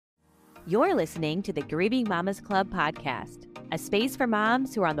You're listening to the Grieving Mamas Club podcast, a space for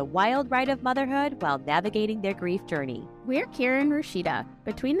moms who are on the wild ride of motherhood while navigating their grief journey. We're Kira and Rashida.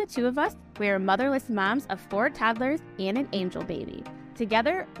 Between the two of us, we are motherless moms of 4 toddlers and an angel baby.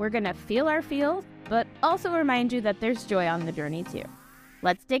 Together, we're going to feel our feels, but also remind you that there's joy on the journey too.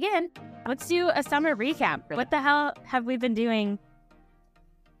 Let's dig in. Let's do a summer recap. What the hell have we been doing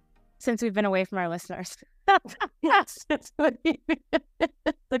since we've been away from our listeners? Yes, it's like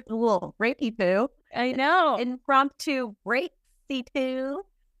a little breaky poo. I know. Impromptu breaky poo.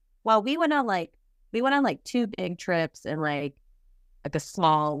 Well, we went on like 2 big trips and like a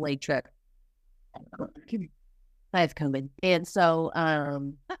small lake trip. I have COVID, and so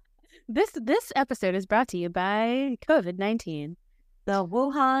This episode is brought to you by COVID-19. the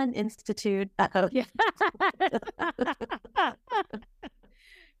Wuhan Institute. Yeah.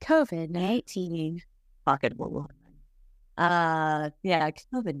 COVID-19. Pocket Wuhan. Yeah,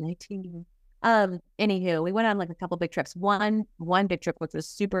 COVID-19. Anywho, we went on like a couple big trips. One big trip, which was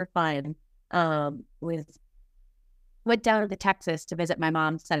super fun, went down to Texas to visit my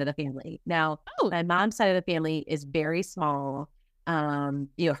mom's side of the family. Now, my mom's side of the family is very small.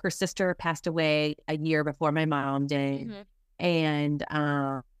 Her sister passed away a year before my mom did. Mhm. And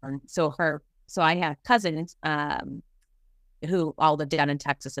so I have cousins who all live down in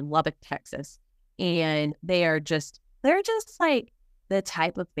Texas, in Lubbock, Texas. And they're just like the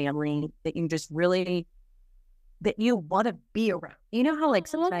type of family that you just really, that you want to be around. You know how like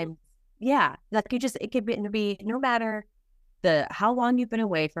sometimes, yeah, like it could be no matter how long you've been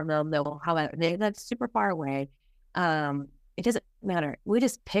away from them, though, however, that's super far away. It doesn't matter. We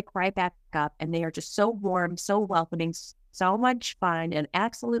just pick right back up, and they are just so warm, so welcoming, so much fun, an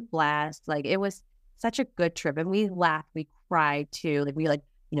absolute blast. Like, it was such a good trip, and we laughed, we cried too. Like, we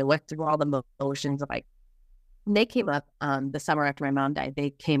went through all the motions of like. And they came up the summer after my mom died. They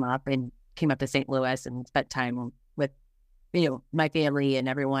came up to St. Louis and spent time with my family and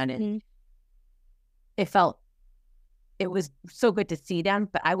everyone, and it was so good to see them.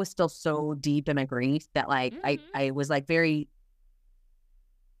 But I was still so deep in my grief that like I was like very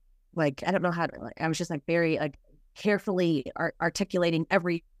like, I don't know how to, like, I was just like very like carefully articulating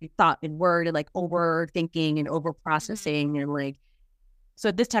every thought and word, and like overthinking and over processing, and like. So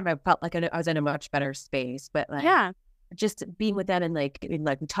this time I felt like I was in a much better space, but like, just being with them and like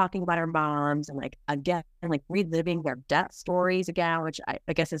talking about our moms and like again and like reliving their death stories again, which I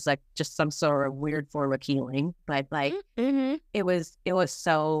guess is like just some sort of weird form of healing, but like it was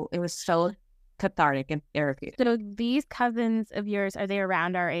so cathartic and therapeutic. So these cousins of yours, are they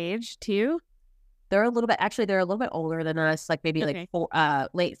around our age too? They're a little bit older than us, like maybe like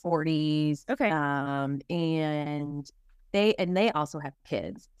late 40s. Okay. And they also have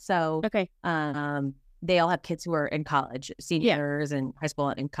kids. So they all have kids who are in college, seniors in high school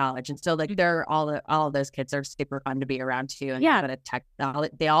and in college. And so like they're all of those kids are super fun to be around too. And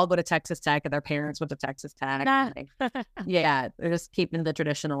they all go to Texas Tech, and their parents went to Texas Tech. They're just keeping the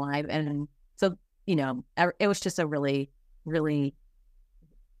tradition alive. And so, it was just a really, really,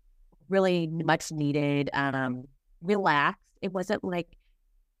 really much needed, relaxed. It wasn't like,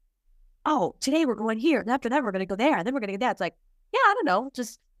 oh, today we're going here, and after that we're going to go there, and then we're going to go that. It's like, yeah, I don't know,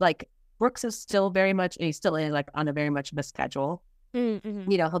 just like Brooks is still very much, he's still in like on a very much of a schedule.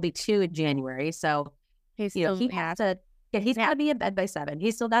 He'll be 2 in January, so he's he has to. Yeah, he's got to be in bed by 7.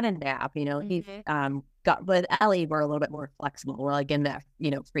 He's still got a nap. He's with Ellie, we're a little bit more flexible. We're like in that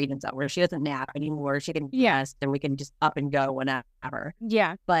freedom zone where she doesn't nap anymore. She can rest, and we can just up and go whenever.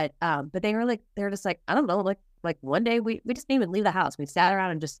 Yeah, but they're just like, I don't know, like one day we just didn't even leave the house. We sat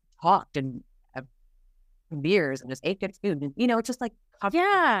around and just talked and had beers and just ate good food. And, it's just like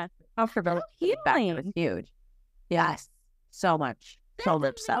comfortable. It was huge. Yes. So much. So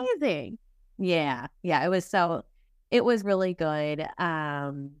much. Amazing. Yeah. Yeah. It was really good.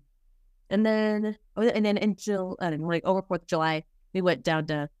 And then in like over 4th of July, we went down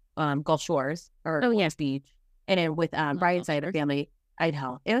to Gulf Shores or Beach, and then with Brian's side of the family. I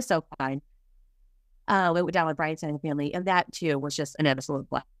know. It was so fun. We went down with Brian's side of the family, and that too was just an absolute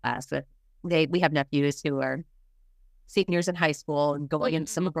blast. But we have nephews who are seniors in high school and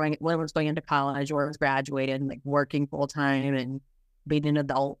one was going into college or was graduated and like working full time and being an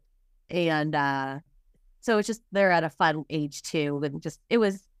adult. And so it's just, they're at a fun age too. And just, it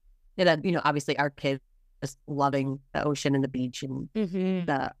was, obviously our kids just loving the ocean and the beach, and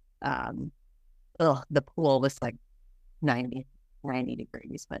the pool was like 90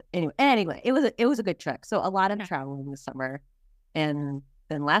 degrees. But anyway, it was a good trip. So a lot of traveling this summer. And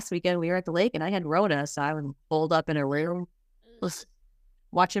then last weekend we were at the lake, and I had Rona, so I was pulled up in a room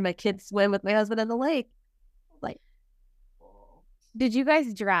watching my kids swim with my husband in the lake. Like, Did you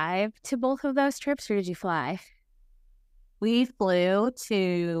guys drive to both of those trips or did you fly? We flew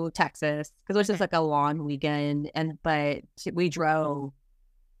to Texas because it was just like a long weekend, but we drove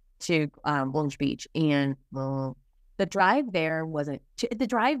to Orange Beach, and the drive there wasn't. The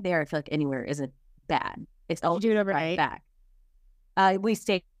drive there, I feel like anywhere isn't bad. It's all right back. We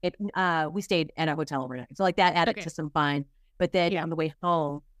stayed at a hotel overnight, so like that added to some fun. But then on the way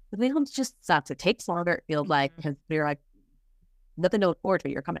home just sucks. It takes longer. It feels like because you're like nothing to look forward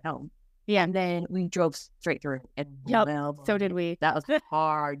to. You're coming home. Yeah, and then we drove straight through. And so did we. That was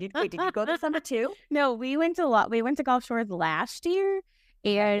hard. Did you go this summer too? No, we went to Gulf Shores last year,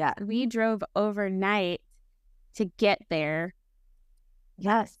 and we drove overnight to get there.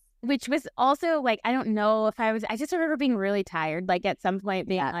 Yes. Which was also like, I don't know if I just remember being really tired, like at some point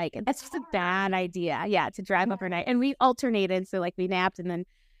being like, that's just a bad idea. Yeah, to drive overnight. And we alternated. So like we napped and then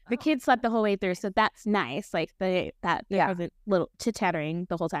the kids slept the whole way through. So that's nice. Like there wasn't little chit-chattering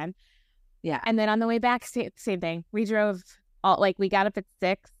the whole time. Yeah. And then on the way back, same thing. We drove we got up at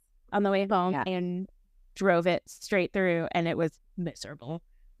 6 on the way home and drove it straight through, and it was miserable.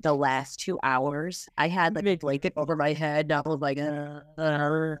 The last 2 hours, I had like a blanket over my head. And I was like,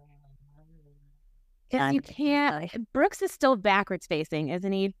 Because you can't. Brooks is still backwards facing,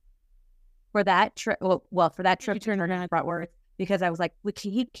 isn't he? For that trip, for that trip, turned around frontwards because I was like,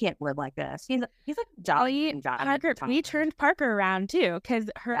 he can't live like this. He's like jolly. Parker, we turned Parker around too because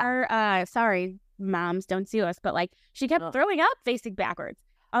sorry, moms, don't sue us, but like she kept throwing up facing backwards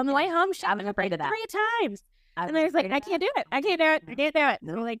on the way home. She was afraid of that 3 times, and I was like, I can't do it. I can't do it.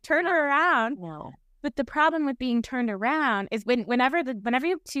 And we're like, turn her around. No. But the problem with being turned around is whenever you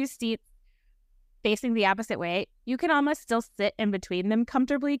have 2 seats facing the opposite way, you can almost still sit in between them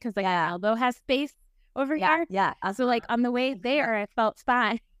comfortably because your elbow has space over here. Yeah. So like on the way there, I felt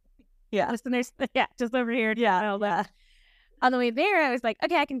fine. Yeah. Listeners, just over here. Yeah. On the way there, I was like,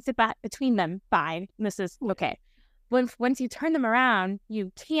 okay, I can sit back between them. Fine. This is okay. Once you turn them around,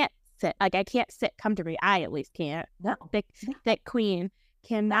 you can't sit. Like I can't sit comfortably. I at least can't. No. Thick queen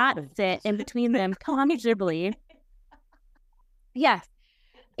cannot sit in between them comfortably. Yes.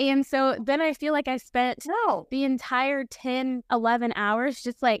 And so then I feel like I spent the entire 10, 11 hours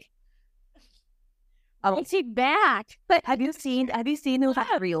just like, take back. But have you seen those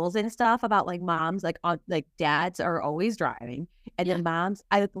reels and stuff about like moms, like dads are always driving, and then moms,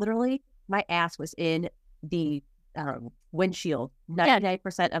 my ass was in the windshield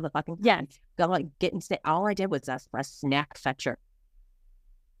 99% of the fucking time. Going getting all I did was a snack fetcher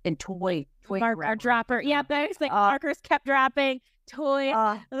and toy our dropper. Yeah, but it's like markers kept dropping. Toy.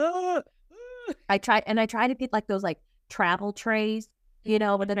 I tried to get like those like travel trays,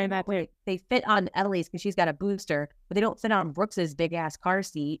 but then they fit on Ellie's because she's got a booster, but they don't fit on Brooks's big ass car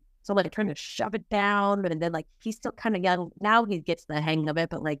seat. So like trying to shove it down, and then like he's still kind of young now. He gets the hang of it,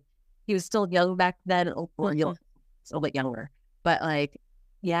 but like he was still young back then, or a little bit younger. But like,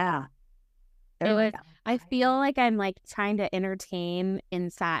 yeah. I feel like I'm like trying to entertain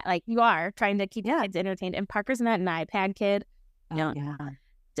inside. Like you are trying to keep kids entertained, and Parker's not an iPad kid. I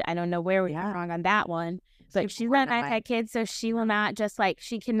don't know where we are wrong on that one, but she's not an iPad kid, so she will not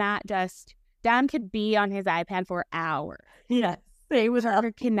Dom could be on his iPad for hours. Yeah, same with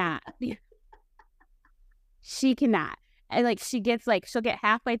her. Cannot. She cannot. And like she'll get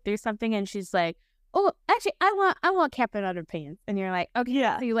halfway through something and she's like, oh, actually, I want Captain Underpants, and you're like,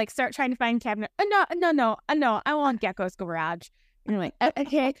 okay, so you like start trying to find Captain. No, I want Gecko's Garage, and you're like,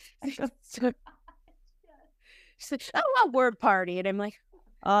 okay. She's like, I want Word Party. And I'm like,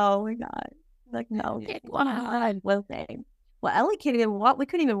 oh my God. Like, no. Well, thing. Well, Ellie we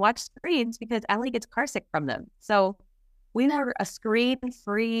couldn't even watch screens because Ellie gets car sick from them. So we were a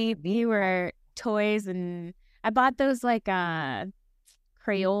screen-free viewer, toys, and I bought those like Crayola,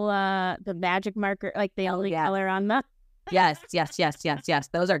 the magic marker, like the only color on them. Yes.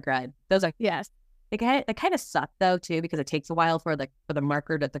 Those are good. Yes. They kind of suck though too because it takes a while for the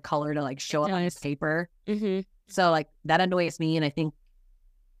marker the color to like show up on his paper. Mm-hmm. So like that annoys me, and I think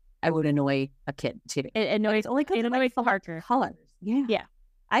I would annoy a kid too. It annoys Parker. Colors. Yeah.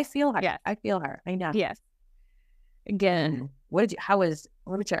 I feel her. Yeah. I feel her. I know. Yes. Again, let me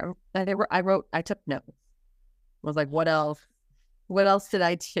check. I took notes. I was like, what else? What else did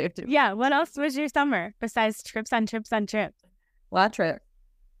I do? Yeah. What else was your summer besides trips on trips on trips? Lot trip.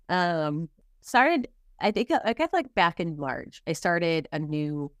 Started. I think I guess like back in March, I started a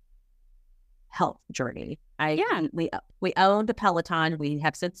new health journey. We owned a Peloton. We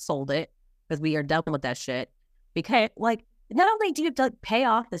have since sold it because we are done with that shit. Because like not only do you have to like, pay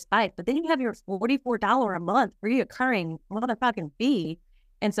off this bike, but then you have your $44 a month reoccurring motherfucking fee.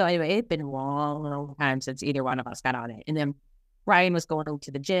 And so anyway, it's been a long time since either one of us got on it. And then Ryan was going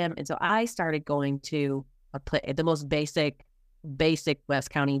to the gym. And so I started going to the most basic West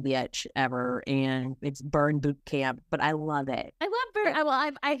County bitch ever. And it's burn boot camp, but I love it. I love burn.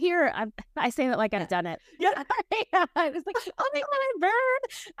 I say that like I've done it. Yeah. I was like, oh my God, I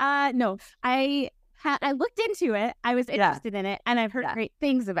burn. No, I looked into it. I was interested in it, and I've heard great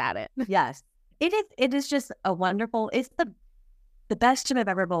things about it. Yes. It is just a wonderful, it's the best gym I've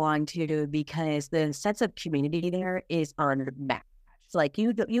ever belonged to, because the sense of community there is unmatched. It's like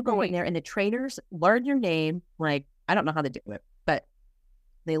you go in there and the trainers learn your name. Like, I don't know how they do it, but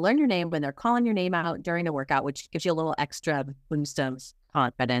they learn your name when they're calling your name out during the workout, which gives you a little extra boost of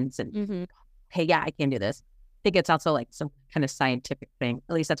confidence. And hey, yeah, I can do this. I think it's also like some kind of scientific thing.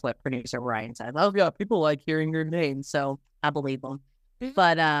 At least that's what producer Ryan said. Oh yeah, people like hearing your name, so I believe them.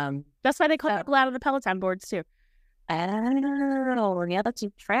 But that's why they call people out of the Peloton boards too. Oh, yeah, that's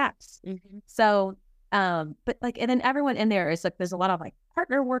your tracks. So, but like, and then everyone in there is like, there's a lot of like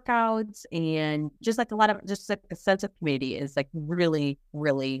partner workouts, and just like a lot of just like a sense of community is like really,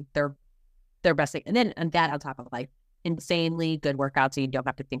 really their best thing. And then that on top of like insanely good workouts, so you don't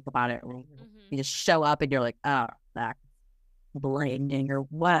have to think about it. You just show up and you're like, oh, that blinding or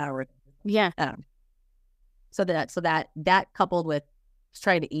whatever. Yeah. So that coupled with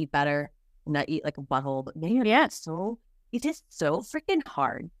trying to eat better, not eat like a butthole, but man, it is so freaking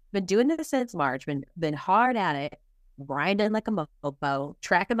hard. Been doing this since March. Been hard at it, grinding like a mofo,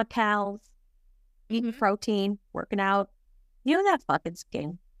 tracking my cows, eating protein, working out. You know that fucking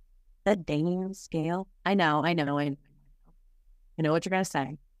scale, that damn scale. I know what you're gonna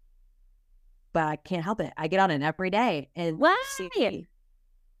say, but I can't help it. I get on it every day, and why?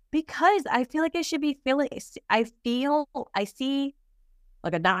 Because I feel like I should be feeling. I see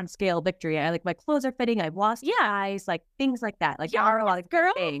like a non-scale victory. I like my clothes are fitting. I've lost size, like things like that. Like there are a lot of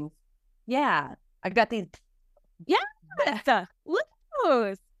girl things. Yeah, I've got these. Yeah, look at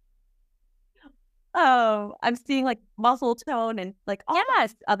those. Oh, I'm seeing like muscle tone and like all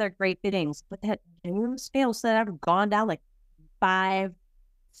other great fittings. But that damn scale said I've gone down like 5-6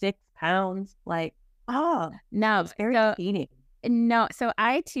 pounds. Like, no, it's very defeating. No, so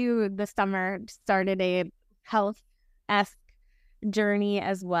I too this summer started a health-esque journey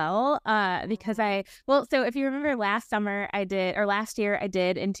as well, because so if you remember last year I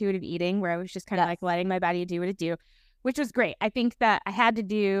did intuitive eating, where I was just kind of like letting my body do what it do, which was great. I think that I had to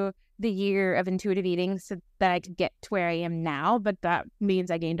do the year of intuitive eating so that I could get to where I am now, but that means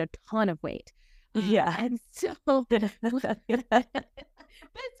I gained a ton of weight. And so but it's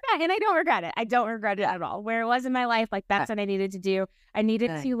fine, and I don't regret it. I don't regret it at all. Where it was in my life, like that's what I needed to do. I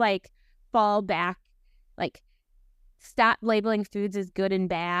needed to like fall back, like stop labeling foods as good and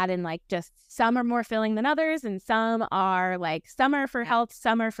bad, and like just some are more filling than others, and some are for health,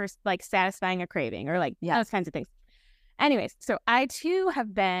 some are for like satisfying a craving, or like those kinds of things. Anyways, so I too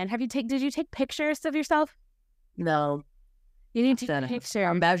did you take pictures of yourself? No. You need to take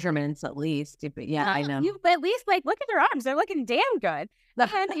pictures. Measurements at least. But I know. You at least like look at their arms. They're looking damn good.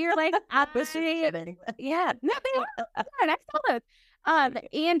 And you're like, no, they are good. I saw those.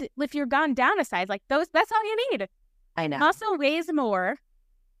 And if you're gone down a size, like that's all you need. I know. Muscle weighs more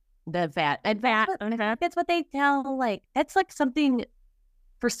than fat. And fat. That's what they tell. Like that's like something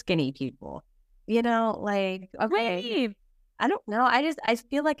for skinny people. You know, like okay. Wait. I don't know. I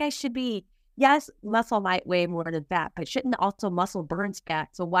feel like I should be. Yes, muscle might weigh more than fat, but shouldn't also muscle burns fat?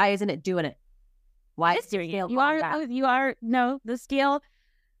 So why isn't it doing it? Why is doing it? The scale.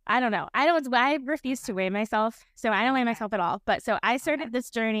 I don't know. I refuse to weigh myself, so I don't weigh myself at all. But so I started this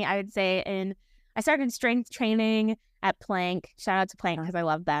journey, I would say, I started strength training at Plank. Shout out to Plank because I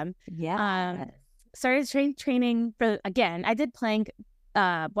love them. Yeah. Started strength training I did Plank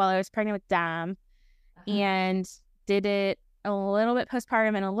while I was pregnant with Dom, and did it a little bit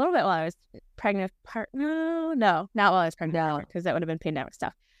postpartum and a little bit while I was pregnant. No, not while I was pregnant, because that would have been pandemic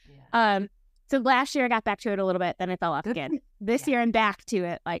stuff. Yeah. So last year I got back to it a little bit, then I fell off again. This year I'm back to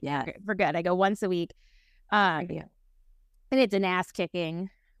it, for good. I go once a week. And it's an ass kicking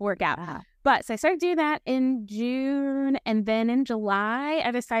workout. But so I started doing that in June, and then in July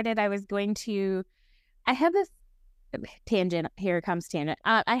I decided I was going to. I have this tangent. Here comes tangent.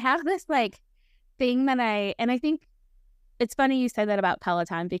 I have this like thing that I think. It's funny you said that about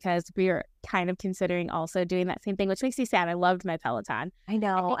Peloton, because we are kind of considering also doing that same thing, which makes me sad. I loved my Peloton. I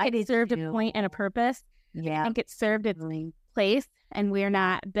know. It served a point and a purpose. Yeah. I think it served its place, and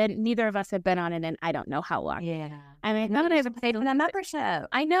neither of us have been on it in I don't know how long. Yeah. And I thought I would pay for that membership.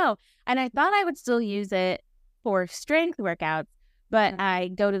 I know. And I thought I would still use it for strength workouts, but I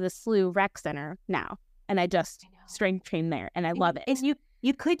go to the SLU Rec Center now, and I just strength train there, and I love it.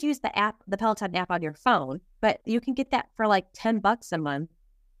 you could use the Peloton app on your phone, but you can get that for like $10 a month.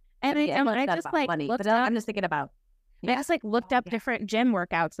 And I just like money, but I'm just thinking about. I just like looked up different gym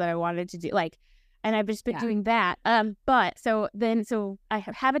workouts that I wanted to do, like, and I've just been doing that. But so I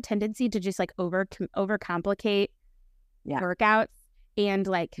have a tendency to just like overcomplicate workouts and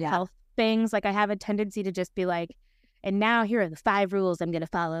like health things. Like I have a tendency to just be like, and now here are the 5 rules I'm going to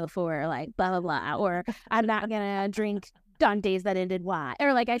follow for like blah, blah, blah. Or I'm not going to drink on days that ended Y.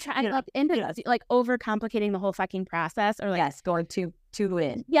 Or like I end up like overcomplicating the whole fucking process. Or like going to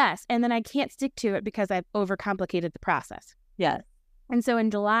in. Yes. And then I can't stick to it because I've overcomplicated the process. Yes. And so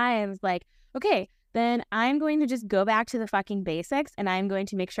in July, I was like, okay, then I'm going to just go back to the fucking basics and I'm going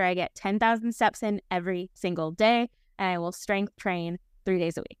to make sure I get 10,000 steps in every single day. And I will strength train 3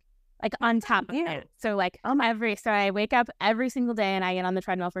 days a week. Like on top of it. So like so I wake up every single day and I get on the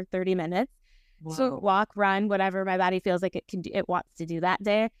treadmill for 30 minutes. Whoa. So walk, run, whatever my body feels like it wants to do that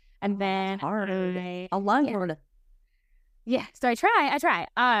day. And then a lot. Yeah. So I try.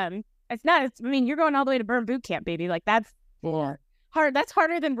 You're going all the way to burn boot camp, baby. Like that's hard. That's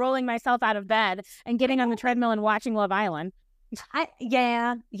harder than rolling myself out of bed and getting on the treadmill and watching Love Island. But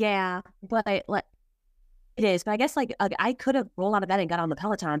it is, but I guess like I could have rolled out of bed and got on the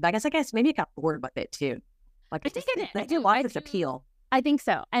Peloton, but I guess maybe I got bored with it too. Like I do like its appeal. I think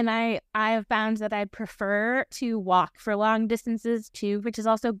so, and I have found that I prefer to walk for long distances too, which is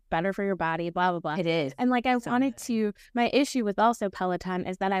also better for your body. Blah blah blah. It is, and like I wanted to. My issue with also Peloton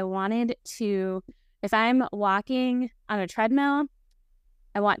is that I wanted to, if I'm walking on a treadmill,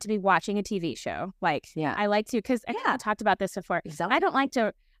 I want to be watching a TV show. Like I like to because I talked about this before. Exactly. I don't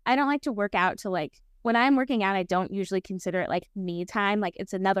like to work out to like. When I'm working out, I don't usually consider it like me time. Like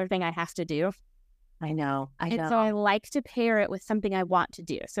it's another thing I have to do. I know. So I like to pair it with something I want to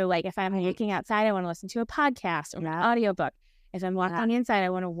do. So like if I'm working outside, I want to listen to a podcast or an audiobook. If I'm walking on the inside,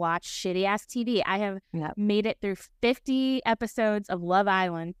 I want to watch shitty ass TV. I have made it through 50 episodes of Love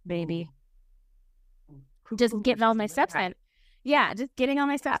Island, baby. Just getting all my steps in. Yeah, just getting all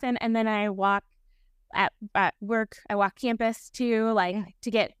my steps in. And then I walk at work. I walk campus too, like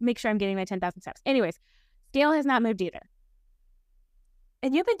to make sure I'm getting my 10,000 steps. Anyways, scale has not moved either.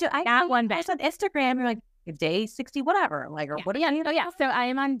 And you've been doing one bit on Instagram. You're like day 60, whatever. Like, or what? Yeah. So I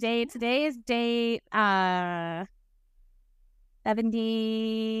am on day. Today is day 70.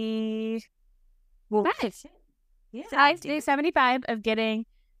 Yeah. So I day 75 of getting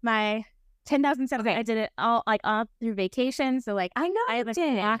my 10,000 steps. Okay. I did it all through vacation. So like I know I was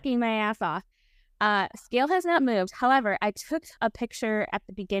knocking my ass off. Scale has not moved. However, I took a picture at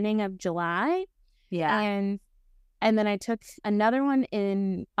the beginning of July. Yeah. And then I took another one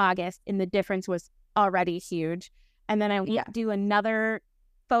in August, and the difference was already huge. And then I won't do another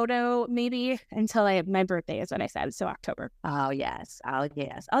photo maybe until my birthday is when I said. So October. Oh, yes. Oh,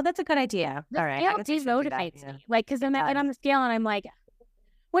 that's a good idea. All right. Scale demotivates me. Like, because then I went on the scale and I'm like,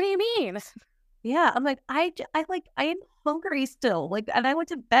 what do you mean? Yeah. I'm like, I am hungry still. Like, and I went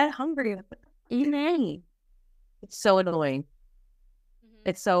to bed hungry. It's so annoying. Mm-hmm.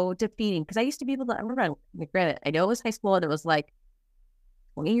 It's so defeating because I used to be able to. I remember, granted, I know it was high school and it was like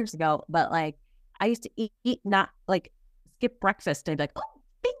 20 years ago, but like I used to eat not like skip breakfast and be like, oh,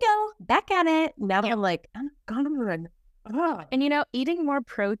 bingo, back at it. Now I'm like, I'm gone. And eating more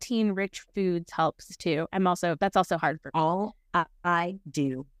protein-rich foods helps too. That's also hard for me. All I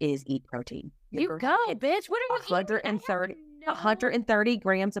do is eat protein. You go, bitch. What are you 130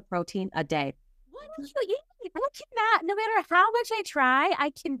 grams of protein a day. What do you eat? I cannot, no matter how much I try, I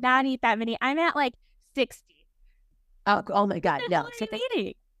cannot eat that many. I'm at like 60. Oh my God. No. What are you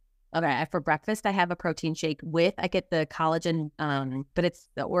eating? Okay. For breakfast, I have a protein shake I get the collagen, but it's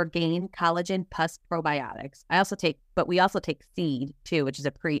the Orgain Collagen Plus Probiotics. We also take seed too, which is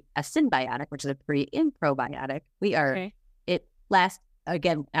a symbiotic, which is a pre-in probiotic.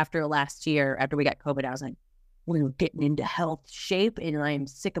 After last year, after we got COVID, I was like, we were getting into health shape and I'm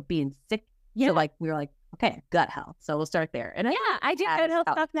sick of being sick. Yeah. So like, we were like, okay, gut health. So we'll start there. And I do gut health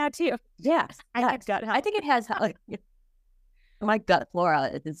stuff now too. Yes. I have gut health. I think it has my gut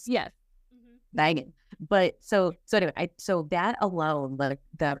flora is banging. But so anyway, so that alone, like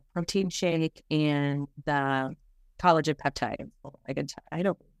the protein shake and the collagen peptide,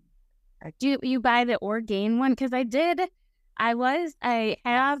 do you buy the Orgain one? Because I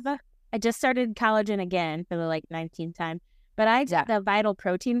just started collagen again for the like 19th time, but I did the Vital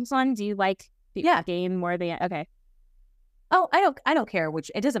Proteins one. Do you like the Orgain more than okay? Oh, I don't care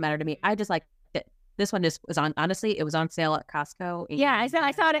which. It doesn't matter to me. I just like it. This one just was on. Honestly, it was on sale at Costco. I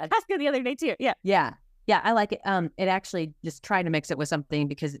saw it at Costco the other day too. Yeah. I like it. It actually just try to mix it with something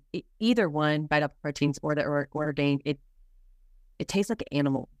because either one, Vital Proteins or the Orgain, it tastes like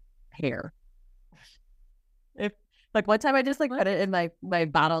animal hair. If like one time I just like put it in my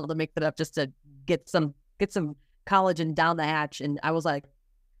bottle to mix it up just to get some collagen down the hatch, and I was like,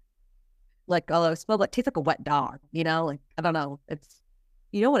 oh, it smelled like, tastes like a wet dog, you know? Like, I don't know. It's,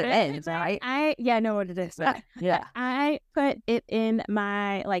 you know what it is, right? I know what it is. Yeah. I put it in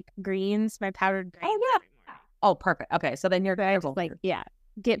my like greens, my powdered greens. Oh, yeah. Oh, perfect. Okay. So then you're like,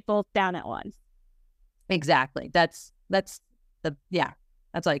 get both down at once. Exactly. That's that's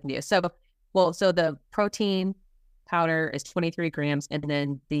all you can do. So, so the protein powder is 23 grams, and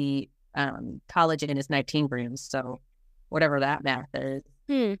then the collagen is 19 grams. So whatever that math is.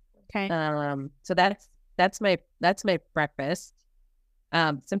 Okay. So that's my breakfast.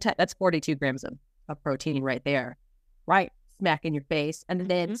 Sometimes that's 42 grams of protein right there, right smack in your face. And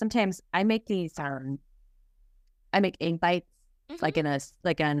then sometimes I make these I make egg bites like in a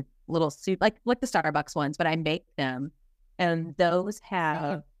little soup, like the Starbucks ones, but I make them, and those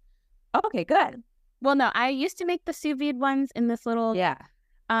have okay, good. Well, no, I used to make the sous vide ones in this little do you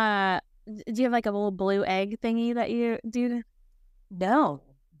have like a little blue egg thingy that you do? No,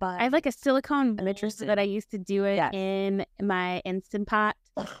 but I have like a silicone bowl that I used to do it in my Instant Pot.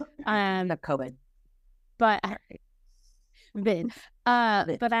 COVID. But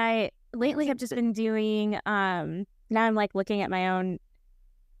but I lately have just been doing now I'm like looking at my own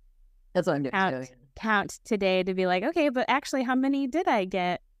that's what I'm doing. Count today to be like, okay, but actually how many did I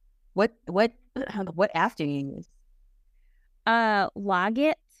get? What app do you use? Log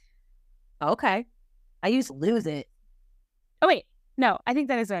It. Okay. I use Lose It. Oh wait, no, I think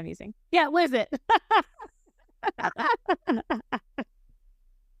that is what I'm using. Yeah, Lose It.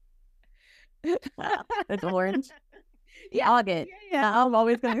 It's orange. Log It. Yeah. I'm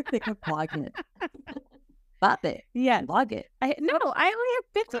always going to think of Log It. Bop it. Yeah. Log It. I only have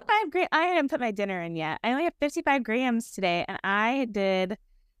 55 grams. I haven't put my dinner in yet. I only have 55 grams today, and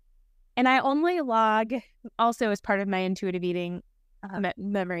I only log, also as part of my intuitive eating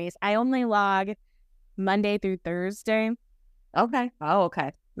memories, I only log Monday through Thursday. Okay. Oh,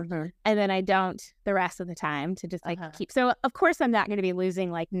 okay. Mm-hmm. And then I don't the rest of the time to just keep. So, of course, I'm not going to be losing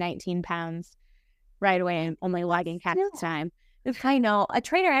like 19 pounds right away and only logging half the time. I know. A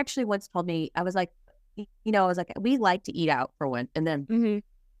trainer actually once told me, I was like, we like to eat out for one. And then,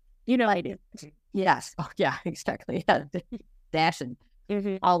 you know, I do. Yes. Oh, yeah, exactly. Yeah. Dashing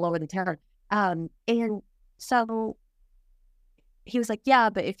all over the town. And so he was like, yeah,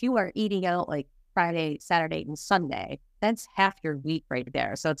 but if you are eating out like Friday, Saturday, and Sunday, that's half your week right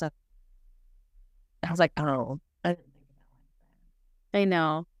there. So I was like, oh, I didn't think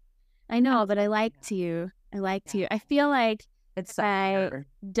about I know, but I like to. I feel like it's I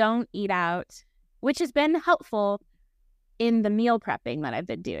don't eat out, which has been helpful in the meal prepping that I've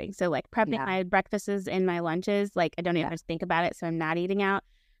been doing. So like prepping my breakfasts and my lunches, like I don't even have to think about it. So I'm not eating out.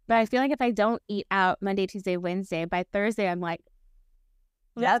 But I feel like if I don't eat out Monday, Tuesday, Wednesday, by Thursday, I'm like,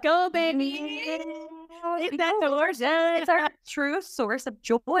 let's go, baby. It's our true source of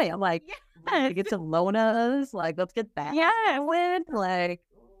joy. I'm like, to get some Lonas, like, let's get that. Yeah, I win. Like,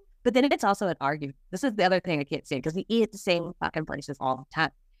 but then it's also an argument. This is the other thing I can't stand, because we eat at the same fucking places all the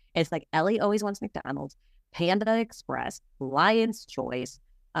time. And it's like, Ellie always wants McDonald's, Panda Express, Lion's Choice,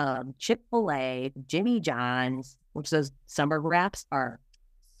 Chick-fil-A, Jimmy John's, which those summer wraps are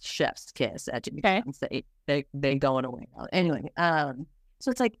chef's kiss at Jimmy John's. They going away. Anyway,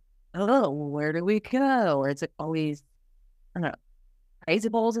 so it's like, oh, where do we go? Or it's like always, I don't know, crazy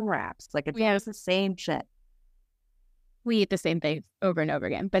bowls and wraps. Like it's the same shit. We eat the same things over and over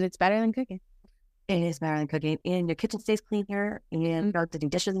again, but it's better than cooking. It is better than cooking, and your kitchen stays cleaner, and you don't have to do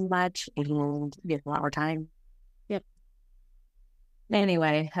dishes as much, and you get a lot more time. Yep.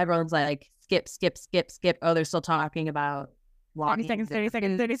 Anyway, everyone's like, skip. Oh, they're still talking about 30 seconds.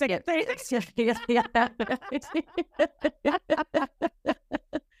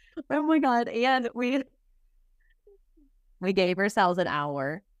 Oh my God. And we gave ourselves an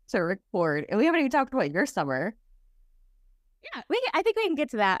hour to record, and we haven't even talked about your summer. Yeah, I think we can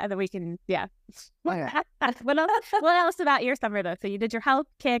get to that, and then we can, What else about your summer, though? So you did your health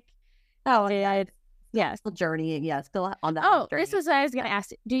kick. Oh, yeah. Yeah. Still journey. Yeah, still on that. Oh, journey. This was what I was going to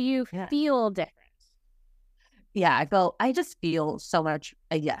ask. Do you feel different? Yeah, I just feel so much.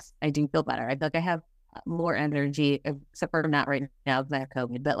 Yes, I do feel better. I feel like I have more energy, except for not right now because I have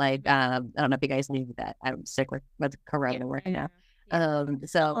COVID. But like, I don't know if you guys knew that I'm sick with corona right now.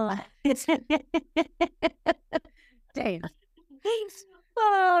 So it's damn.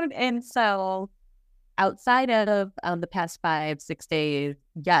 And so outside of the past 5-6 days,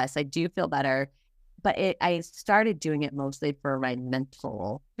 yes, I do feel better. But I started doing it mostly for my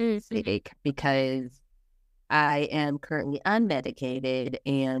mental sake, because I am currently unmedicated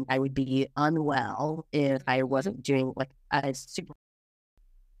and I would be unwell if I wasn't doing like a super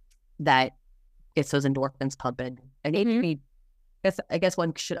that gets those endorphins pumping. I need to be, I guess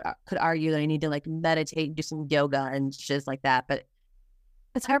one could argue that I need to like meditate, do some yoga and shit like that, but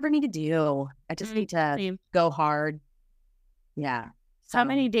it's hard for me to do. I just need to go hard. Yeah. So, how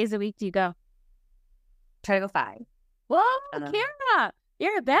many days a week do you go? Try to go 5. Whoa, Kara,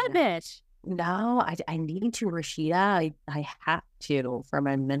 you're a bad bitch. No, I need to, Rashida. I have to for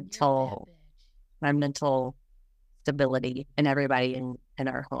my mental stability and everybody in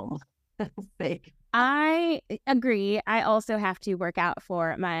our home. I agree. I also have to work out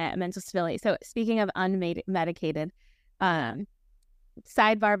for my mental stability. So speaking of unmedicated,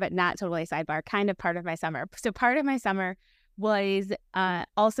 sidebar, but not totally sidebar, kind of part of my summer. So part of my summer was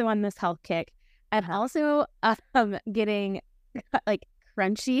also on this health kick and also getting like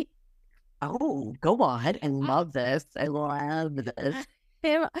crunchy. Oh, go on. I love this. I love this.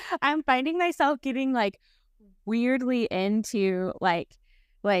 I'm finding myself getting like weirdly into like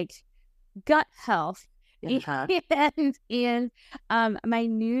gut health. And my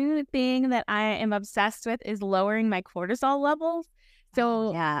new thing that I am obsessed with is lowering my cortisol levels.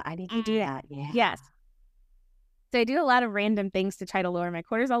 So yeah, I need to do that. Yeah. Yes. So I do a lot of random things to try to lower my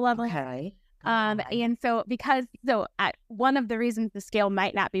cortisol level. Okay. And so one of the reasons the scale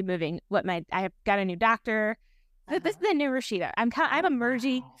might not be moving, I have got a new doctor. This is a new Rashida. I'm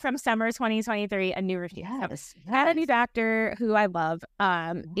emerging from summer 2023, a new Rashida. Yes. I had a new doctor who I love.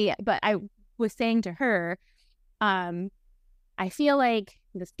 Yeah, but I was saying to her, I feel like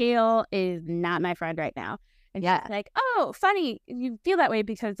the scale is not my friend right now. And she's like, oh, funny, you feel that way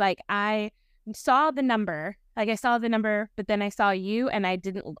because like I saw the number, but then I saw you and I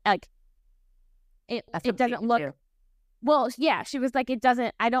didn't like it. It doesn't look. Well, yeah, she was like,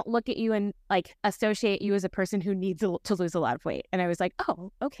 I don't look at you and like associate you as a person who needs to lose a lot of weight. And I was like,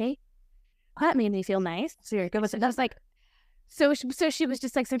 oh, okay. That made me feel nice. So you're good with it. I was like, so she was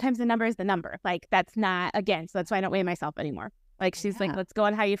just like, sometimes the number is the number. Like, that's not, again, so that's why I don't weigh myself anymore. Like, she's like, let's go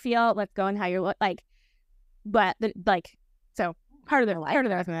on how you feel. Let's go on how you look. Like, but so part of the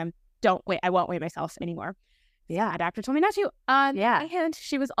reason I won't weigh myself anymore. Yeah. My doctor told me not to. And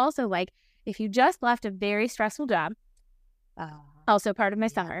she was also like, if you just left a very stressful job, also part of my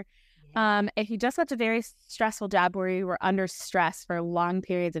summer. If you just left a very stressful job where you were under stress for long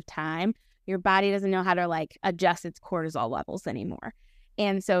periods of time, your body doesn't know how to like adjust its cortisol levels anymore.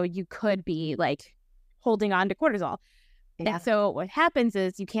 And so you could be like holding on to cortisol. Yeah. And so what happens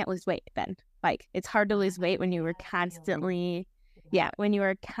is you can't lose weight then. Like it's hard to lose weight when you were constantly,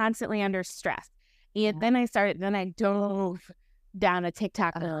 under stress. And then I dove down a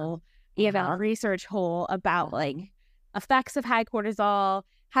TikTok hole, a research hole about like effects of high cortisol,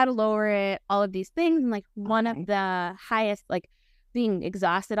 how to lower it, all of these things. And like one of the highest, like being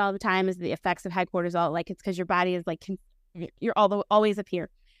exhausted all the time is the effects of high cortisol. Like it's because your body is like, you're always up here.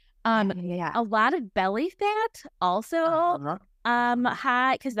 A lot of belly fat also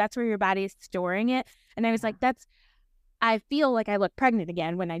high because that's where your body is storing it. And I was like, I feel like I look pregnant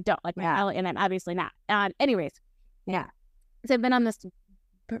again when I don't like my belly, and I'm obviously not. Anyways. So I've been on this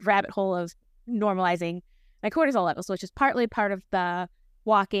rabbit hole of normalizing my cortisol levels, which is partly part of the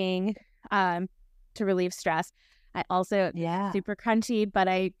walking to relieve stress. I also super crunchy, but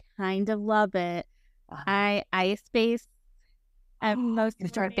I kind of love it. I ice base. You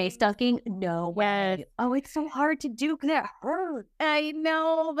start face dunking? No way. Oh, it's so hard to do because it hurts. I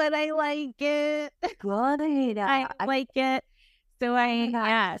know, but I like it. Good. I like it. So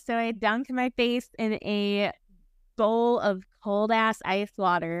I dunk my face in a bowl of cold ass ice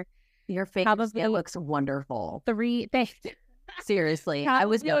water. Your face looks wonderful. 3 days. Seriously, I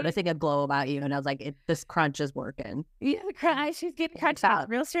was noticing a glow about you, and I was like, "This crunch is working." Yeah, she's getting crunched out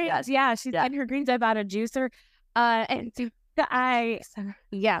real straight. Yes. Yeah, she's getting her greens. I bought a juicer, and so and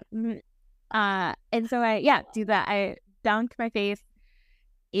so I do that. I dunk my face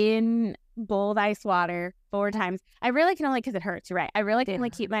in bowl of ice water 4 times. I really can only because it hurts. You're right. I really can only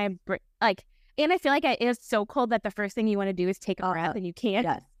keep my like. And I feel like it is so cold that the first thing you want to do is take a breath, and you can't.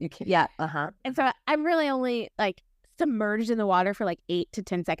 Yes, you can't. Yeah. And so I'm really only like submerged in the water for like 8 to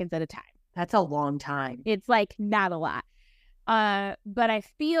 10 seconds at a time. That's a long time. It's like not a lot. But I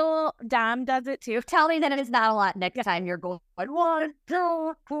feel Dom does it too. Tell me that it is not a lot next time you're going 1,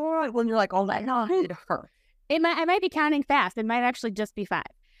 2, 4 when you're like, oh my God, it hurts. I might be counting fast. It might actually just be 5.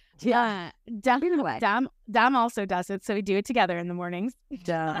 Yeah. Dom also does it, so we do it together in the mornings.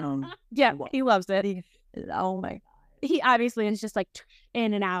 Dom. Yeah, he loves it. Oh my God. He obviously is just like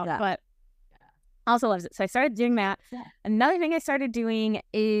in and out, but also loves it. So I started doing that. Another thing I started doing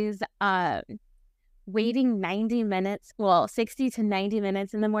is waiting 90 minutes, 60 to 90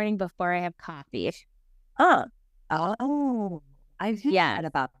 minutes in the morning before I have coffee. Oh, I've heard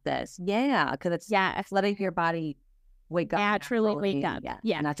about this. Yeah, because it's letting your body wake up. Naturally wake up.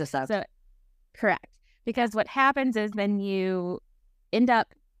 Yeah. Not just so correct. Because what happens is then you end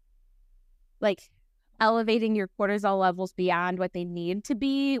up like elevating your cortisol levels beyond what they need to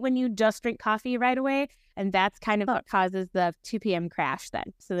be when you just drink coffee right away. And that's kind of what causes the 2 p.m. crash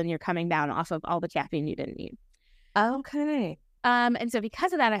then. So then you're coming down off of all the caffeine you didn't need. Okay. And so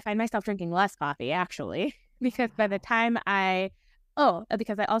because of that, I find myself drinking less coffee, actually, because by the time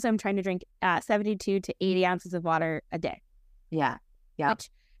because I also am trying to drink 72 to 80 ounces of water a day. Yeah. Yeah. Which,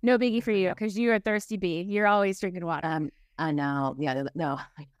 no biggie for you, because you're a thirsty bee. You're always drinking water. I know. Yeah. No.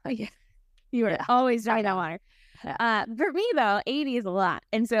 You are always drinking that water. For me, though, 80 is a lot.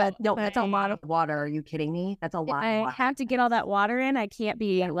 And so no, that's a lot of water. Are you kidding me? That's a lot. I have to get all that water in. I can't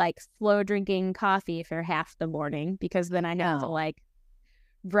be like slow drinking coffee for half the morning, because then I have to like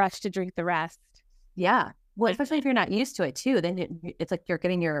rush to drink the rest. Yeah. Well, especially if you're not used to it too, then it's like you're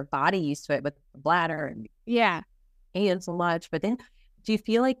getting your body used to it with the bladder and so much. But then do you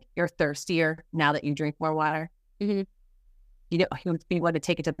feel like you're thirstier now that you drink more water? Mm-hmm. You want to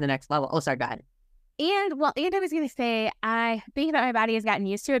take it to the next level. Oh, sorry, go ahead. And I was going to say, I think that my body has gotten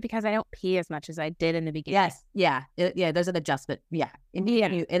used to it because I don't pee as much as I did in the beginning. Yes. Yeah. There's an adjustment. Yeah. And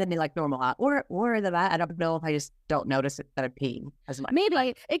then they like normal out. Or I don't know if I just don't notice it that I'm peeing as much.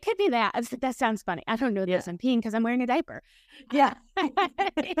 Maybe it could be that. That sounds funny. I don't know this. I'm peeing because I'm wearing a diaper. Yeah.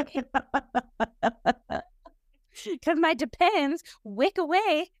 Because my Depends wick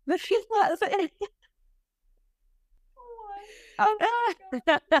away the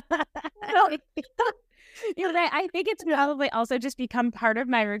You're right. I think it's probably also just become part of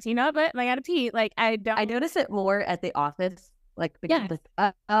my routine of it. I gotta pee. Like I notice it more at the office. Like because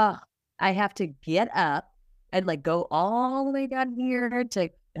I have to get up and like go all the way down here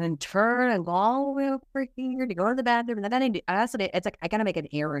and turn and go all the way over here to go to the bathroom. And then it's like I gotta make an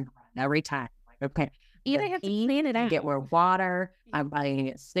errand run every time. Like, okay. Either have to clean it out. Get more snack. I'm buying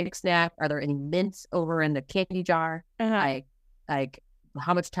a snack. Are there any mints over in the candy jar? Like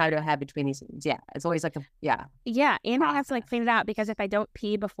how much time do I have between these things? Yeah, it's always like and I have to like clean it out, because if I don't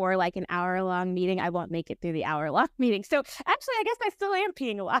pee before like an hour-long meeting, I won't make it through the hour-long meeting. So actually, I guess I still am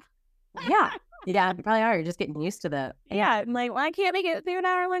peeing a lot. Yeah, you probably are. You're just getting used to the I'm like, well, I can't make it through an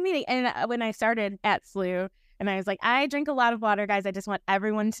hour-long meeting. And when I started at SLU, and I was like, I drink a lot of water, guys. I just want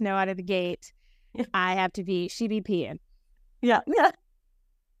everyone to know out of the gate, I have to be. She be peeing. Yeah.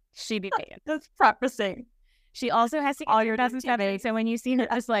 She be peeing. That's practicing. She also has to get your 2007. So when you see her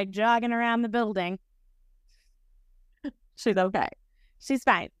just like jogging around the building, she's okay. She's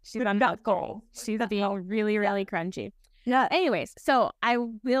fine. She's on that goal. She's being really, really crunchy. Yeah. Anyways, so I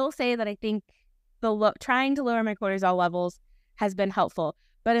will say that I think trying to lower my cortisol levels has been helpful.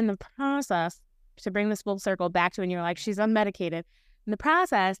 But in the process, to bring this full circle back to when you're like, she's unmedicated. In the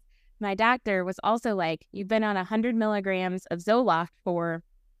process, my doctor was also like, you've been on 100 milligrams of Zoloft for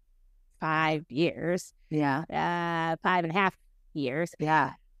 5 years. Yeah. 5.5 years.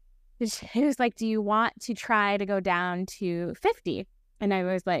 Yeah. He was like, do you want to try to go down to 50? And I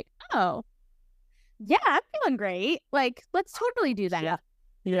was like, oh, yeah, I'm feeling great. Like, let's totally do that.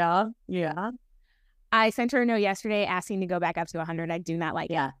 Yeah. I sent her a note yesterday asking to go back up to 100. I do not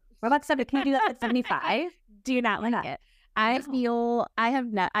like it. What about 70? Can you do that at 75? Do not like it. I feel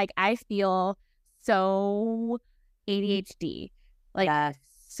so ADHD. Like,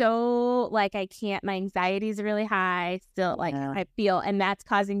 so like I can't, my anxiety is really high still. Like I feel, and that's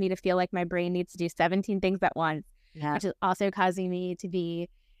causing me to feel like my brain needs to do 17 things at once, which is also causing me to be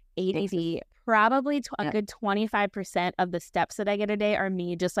ADD. Probably a good 25% of the steps that I get a day are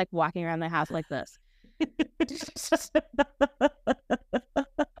me just like walking around the house like this.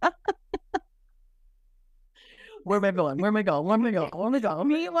 Where am I going? Me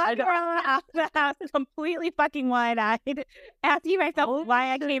walking around the house completely fucking wide-eyed, asking myself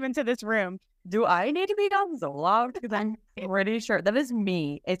why I came into this room. Do I need to be on Zoloft? Because I'm pretty sure that is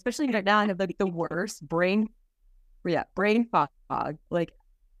me, especially right now. I have like the worst brain fog. Like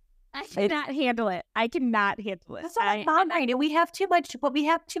I cannot handle it. That's not fun, right? And we have too much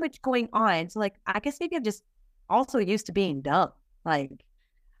going on. So like, I guess maybe I'm just also used to being dumb. Like,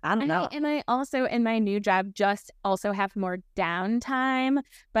 I don't know. And I also, in my new job, just also have more downtime.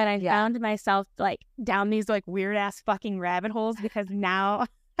 But I found myself like down these like weird ass fucking rabbit holes because now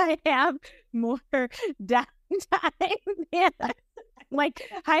I have more downtime. And like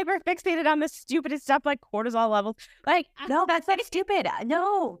hyper fixated on the stupidest stuff like cortisol levels. Like, no, that's not stupid.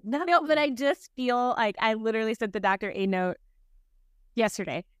 No. But I just feel like I literally sent the doctor a note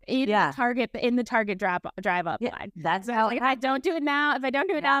yesterday in the Target drive up line. That's so how like, if I don't do it now, I'm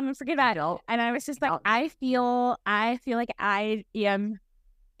gonna forget about it. And I was just like, I feel like I am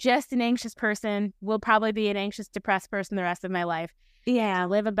just an anxious person. Will probably be an anxious, depressed person the rest of my life. Yeah,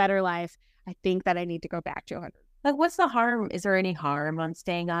 live a better life. I think that I need to go back to 100. Like, what's the harm? Is there any harm on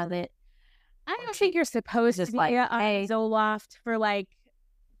staying on it? I don't think you're supposed to be on Zoloft for like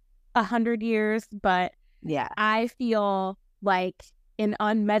 100 years, but I feel like an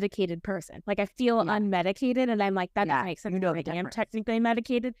unmedicated person. Like I feel unmedicated, and I'm like, that doesn't make sense. I am technically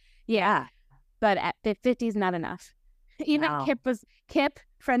medicated. Yeah. But at 50 is not enough. Even Kip,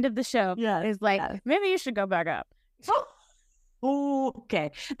 friend of the show, is like, maybe you should go back up. Oh, okay.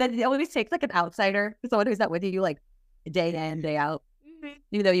 Then it always takes like an outsider, someone who's not with you like day in, day out.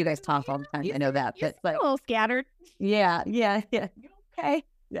 Even though you guys talk all the time, I know that. But like, a little scattered. Yeah. Okay.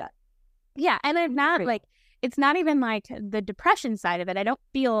 Yeah, and I'm not like, it's not even like the depression side of it. I don't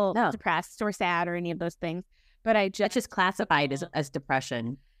feel depressed or sad or any of those things. But it's just classified as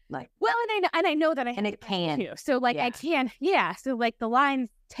depression. Like, well, and I know that I have it can too. So like I can, So like the lines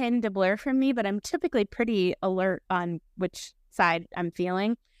tend to blur from me, but I'm typically pretty alert on which side I'm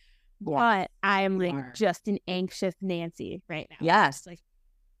feeling. But I'm like just an anxious Nancy right now. Yes. Like,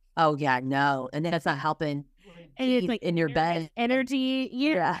 oh yeah, no, and then it's not helping. And it's like in your bed, energy.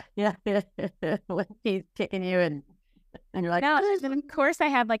 Yeah. When he's kicking you, and you're like, no. And of course, I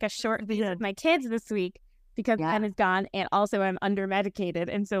had like a short visit with my kids this week because Ben is gone, and also I'm under medicated,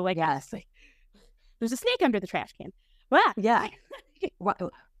 and so like, like, there's a snake under the trash can. Wow. Yeah.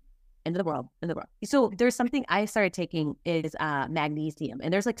 End of the world. So there's something I started taking is magnesium,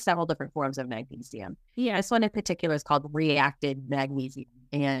 and there's like several different forms of magnesium. Yeah. This one in particular is called reacted magnesium,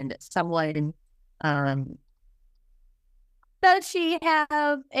 and someone does she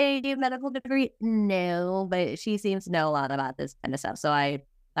have a medical degree? No, but she seems to know a lot about this kind of stuff, so I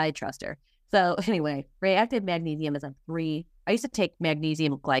trust her. So anyway, reactive magnesium is I used to take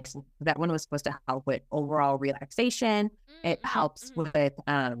magnesium glycinate. That one was supposed to help with overall relaxation. It helps with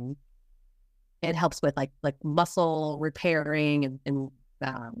like muscle repairing and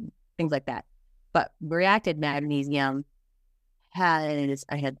things like that. But reactive magnesium I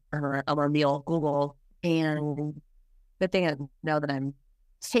had a meal Google, and the thing I know that I'm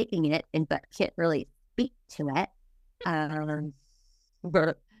taking it, and but can't really speak to it. I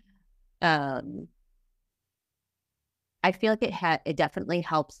feel like it definitely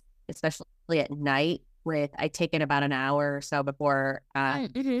helps, especially at night. I take it about an hour or so before I'm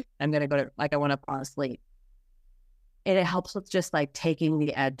gonna go to, like, I want to fall asleep, and it helps with just like taking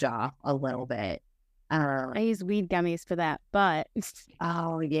the edge off a little bit. I use weed gummies for that, but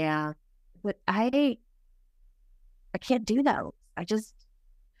oh yeah, but I can't do those. I just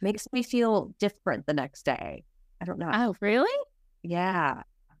makes me feel different the next day. I don't know. Oh really? Yeah.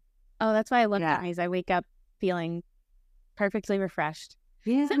 Oh, that's why I love gummies. I wake up feeling perfectly refreshed.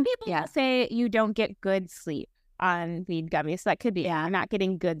 Yeah. Some people say you don't get good sleep on weed gummies. So that could be not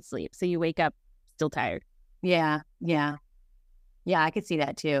getting good sleep. So you wake up still tired. Yeah, I could see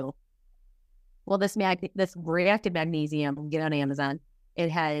that too. Well, this reactive magnesium, you can get on Amazon. It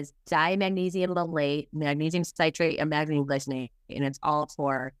has dimagnesium malate, magnesium citrate, and magnesium glycinate, and it's all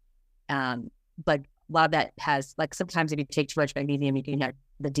for, but a lot of that has, like, sometimes if you take too much magnesium, you can have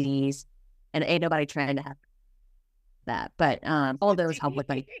the D's, and ain't nobody trying to have that. But all of those help with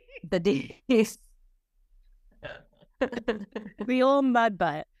like the D's. The old mud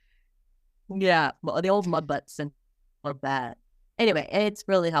butt. Yeah, well, the old mud butts and all of that. Anyway, it's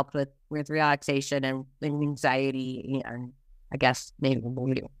really helped with relaxation and anxiety, and I guess maybe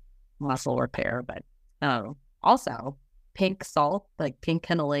muscle repair. But also pink salt, like pink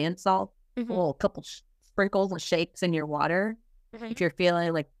Himalayan salt, a couple sprinkles of shakes in your water if you're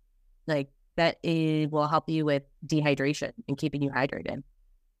feeling like that, will help you with dehydration and keeping you hydrated.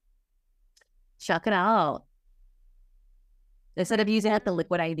 Check it out. Instead of using the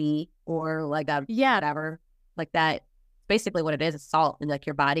liquid IV or like whatever like that, basically what it is salt, and like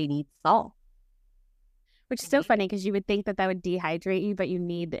your body needs salt. Which is so funny because you would think that would dehydrate you, but you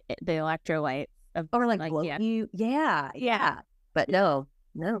need the electrolytes or like you. Yeah. But no.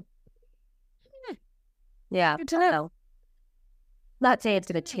 Yeah. Good to know. Not saying it's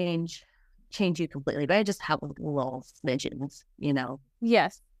going to change you completely, but I just have little smidgens,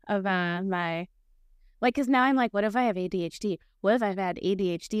 Yes, of my, like, because now I'm like, what if I have ADHD? What if I've had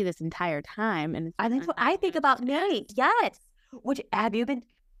ADHD this entire time? And I think about me. Yes. Which have you been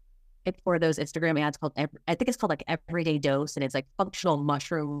for those Instagram ads called? I think it's called like Everyday Dose, and it's like functional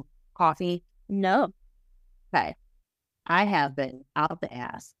mushroom coffee. No. Okay. I have been out the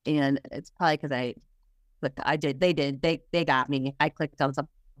ass, and it's probably because But I did. They did. They got me. I clicked on something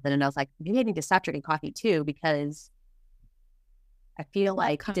and I was like, maybe I need to stop drinking coffee too, because I feel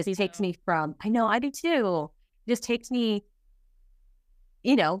like it just takes me from, I know, I do too. It just takes me,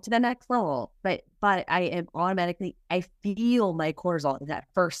 to the next level. But I am automatically, I feel my cortisol in that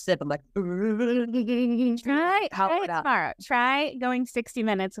first sip. I'm like, try it tomorrow. Try going 60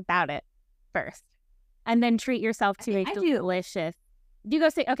 minutes without it first. And then treat yourself to a delicious. You go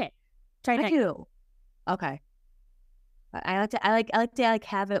say, okay, try next. I do. Okay. I like to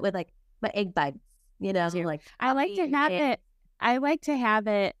have it with like my egg bites, so like I like to have it. I like to have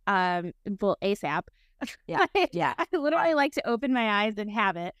it ASAP. Yeah. Yeah. I literally like to open my eyes and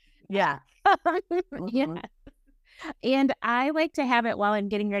have it. Yeah. Yeah. And I like to have it while I'm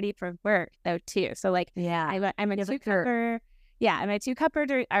getting ready for work though too. So like I'm a 2-cupper. Yeah, I'm a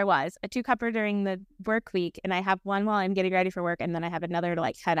 2-cupper I was a 2-cupper during the work week, and I have one while I'm getting ready for work, and then I have another to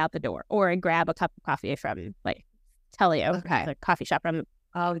like head out the door or grab a cup of coffee from like Telio, the coffee shop from.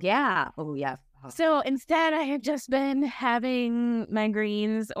 Oh yeah. So instead, I have just been having my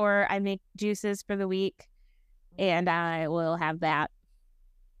greens, or I make juices for the week, and I will have that,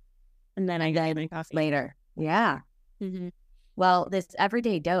 and then I get my coffee later. Yeah. Mm-hmm. Well, this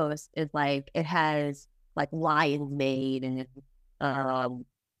everyday dose is like, it has like lion's mane and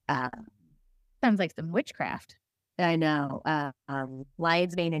sounds like some witchcraft. I know.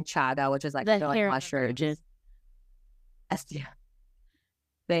 Lion's mane and chaga, which is like the like mushrooms. Yeah.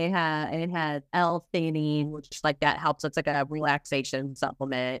 It has L-theanine, which like that helps. It's like a relaxation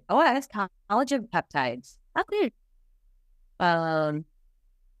supplement. Oh, it has collagen peptides. Okay.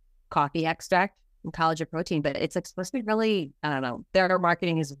 Coffee extract and collagen protein, but it's like supposed to be really, I don't know. Their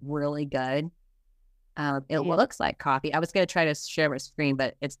marketing is really good. It looks like coffee. I was going to try to share my screen,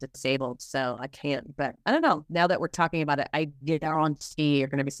 but it's disabled, so I can't. But I don't know. Now that we're talking about it, I guarantee you're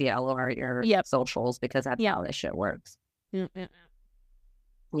going to be seeing it all over your socials, because that's how this shit works. Mm-hmm.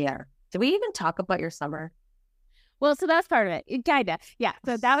 Yeah. Did we even talk about your summer? Well, so that's part of it. Kinda. Yeah.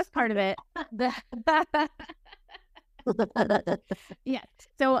 So that was part of it. Yeah.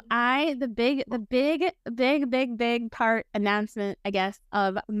 So the big part announcement, I guess,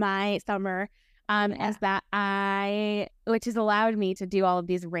 of my summer is that which has allowed me to do all of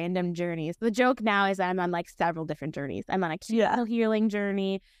these random journeys. The joke now is that I'm on like several different journeys. I'm on a candle healing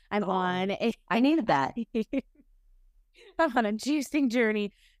journey. I needed that. I'm on a juicing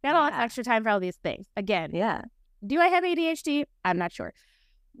journey. Got all this extra time for all these things. Again, do I have ADHD? I'm not sure.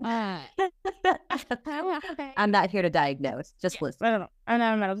 I'm not here to diagnose. Just listen. I don't know. I'm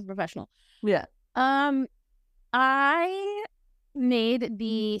not a medical professional. Yeah. I made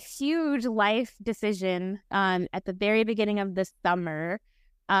the huge life decision at the very beginning of this summer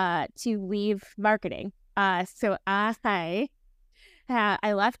to leave marketing. So I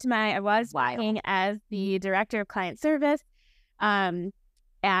was working as the director of client service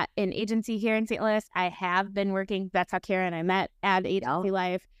at an agency here in St. Louis. I have been working, that's how Kara and I met, at Agency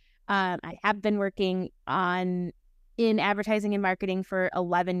Life. I have been working in advertising and marketing for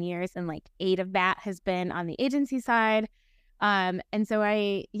 11 years, and like 8 of that has been on the agency side. And so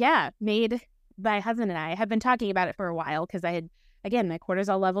made my husband and I have been talking about it for a while, because my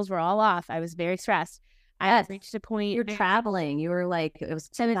cortisol levels were all off. I was very stressed. I reached a point. You're traveling. You were like, it was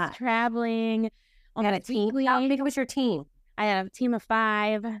traveling. You had a team. How big was your team? I had a team of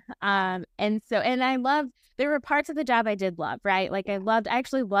 5. And I loved, there were parts of the job I did love, right? Like I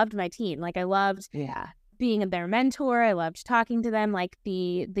actually loved my team. Like I loved being their mentor. I loved talking to them. Like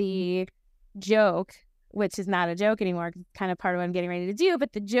the joke, which is not a joke anymore, it's kind of part of what I'm getting ready to do.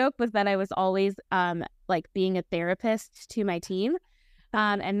 But the joke was that I was always like being a therapist to my team.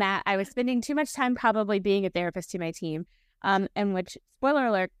 And that I was spending too much time probably being a therapist to my team. And which, spoiler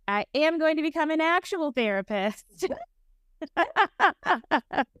alert, I am going to become an actual therapist.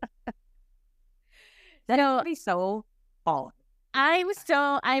 That would be so fall. I'm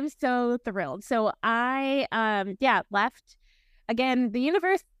so thrilled. So I left. Again, the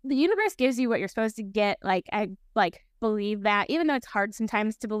universe gives you what you're supposed to get. Like I believe that, even though it's hard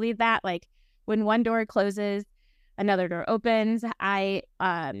sometimes to believe that. Like when one door closes, another door opens. I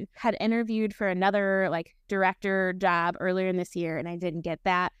had interviewed for another like director job earlier in this year, and I didn't get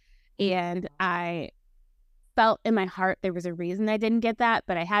that. And I felt in my heart there was a reason I didn't get that,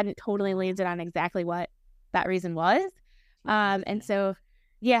 but I hadn't totally landed on exactly what that reason was. And so,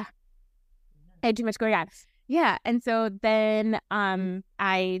 I had too much going on. Yeah. And so then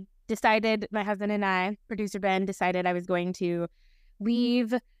I decided, my husband and I, producer Ben, decided I was going to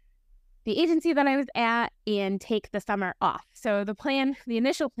leave the agency that I was at and take the summer off. So the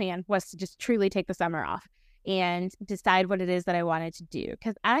initial plan was to just truly take the summer off and decide what it is that I wanted to do.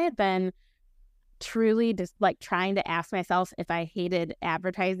 Because I had been truly just like trying to ask myself if I hated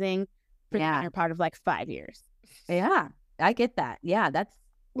advertising for the better part of like 5 years. Yeah, I get that. Yeah, that's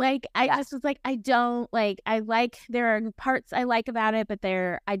like, I just was like, I don't like, there are parts I like about it, but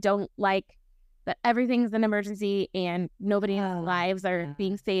I don't like that everything's an emergency and nobody's lives are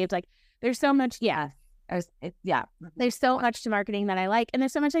being saved. Like, there's so much, there's so much to marketing that I like, and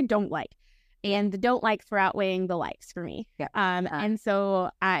there's so much I don't like. And the don't like for outweighing the likes for me. Yeah. And so,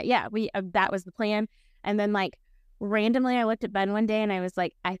 that was the plan. And then, like, randomly, I looked at Ben one day and I was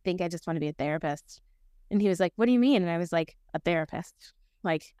like, I think I just want to be a therapist. And he was like, what do you mean? And I was like, a therapist.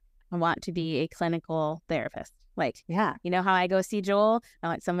 Like, I want to be a clinical therapist. Like, you know how I go see Joel? I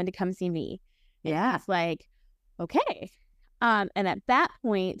want someone to come see me. And it's like, okay. And at that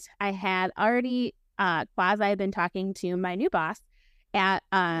point, I had already quasi been talking to my new boss at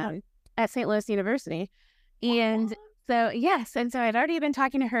St. Louis University. And so, yes. And so I'd already been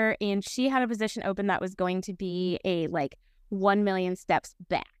talking to her, and she had a position open that was going to be a, like, 1 million steps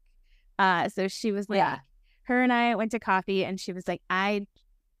back. So she was like, her and I went to coffee, and she was like, I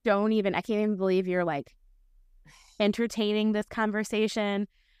can't even believe you're, like, entertaining this conversation.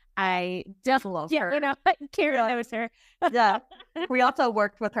 I definitely love her. You know, Karen knows her. Yeah. We also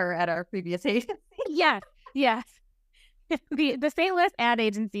worked with her at our previous agency. Yes. The St. Louis ad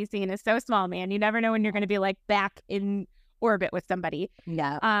agency scene is so small, man. You never know when you're going to be, like, back in orbit with somebody.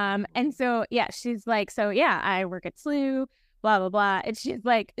 Yeah. And so, she's like, so, I work at SLU, blah, blah, blah. And she's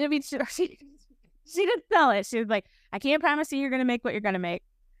like, I mean, she didn't sell it. She was like, I can't promise you you're going to make what you're going to make.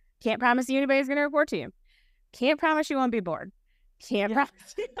 Can't promise you anybody's going to report to you. Can't promise you won't be bored. Can't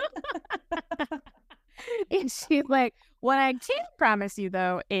promise you. And she's like, what I can promise you,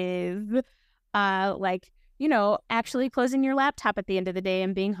 though, is, like, you know, actually closing your laptop at the end of the day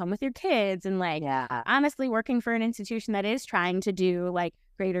and being home with your kids and, like, honestly working for an institution that is trying to do, like,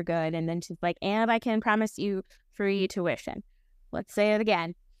 greater good. And then she's like, and I can promise you free tuition. Let's say it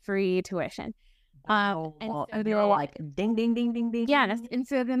again, free tuition. And so they were like, ding, ding, ding, ding, ding. Yeah. And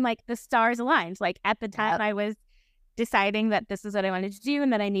so then, like, the stars aligned. Like, at the time I was deciding that this is what I wanted to do,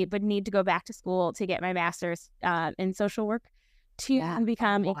 and that I would need to go back to school to get my master's in social work to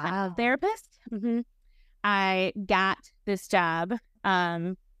become a therapist. Mm-hmm. I got this job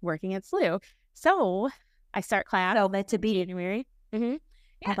working at SLU. So I start class. So meant to be January. Mm-hmm.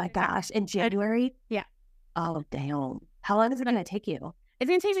 Oh my gosh, in January? Yeah. Oh, damn. How long is it going to take you? It's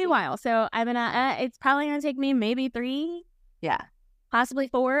going to take me a while. So I'm going to, it's probably going to take me maybe 3. Yeah. Possibly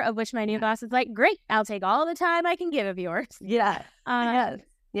 4, of which my new boss is like, great, I'll take all the time I can give of yours. Yeah.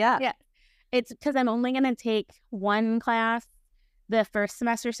 Yeah. It's because I'm only going to take 1 class the first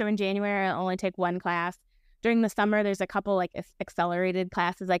semester. So in January, I'll only take 1 class. During the summer, there's a couple, like, accelerated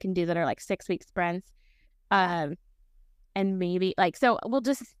classes I can do that are, like, 6-week sprints. And maybe, like, so we'll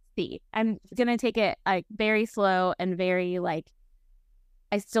just see. I'm going to take it, like, very slow and very, like,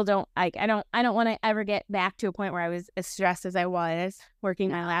 I still don't, like, I don't want to ever get back to a point where I was as stressed as I was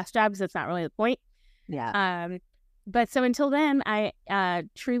working my last job, because that's not really the point. Yeah. But so until then, I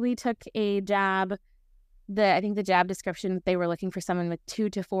truly took a job. I think the job description, they were looking for someone with 2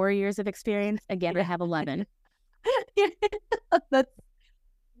 to 4 years of experience. Again, I have 11. That's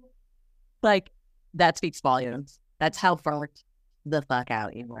like, that speaks volumes. That's how far the fuck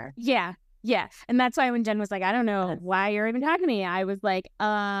out you were. Yeah. And that's why when Jen was like, I don't know why you're even talking to me, I was like,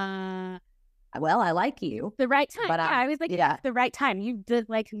 well, I like you. The right time. But I was like, the right time. You did,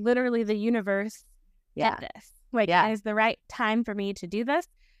 like, literally the universe did this. Like, it is the right time for me to do this.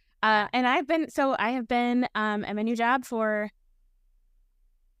 And I have been at my new job for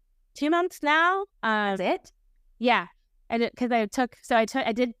 2 months now. That's it? Yeah. I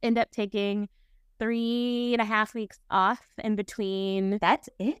did end up taking 3.5 weeks off in between. That's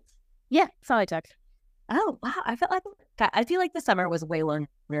it? Yeah, that's all I took. Oh, wow. I feel like the summer was way longer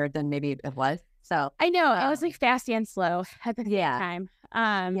than maybe it was. So I know. It was, like, fast and slow at the same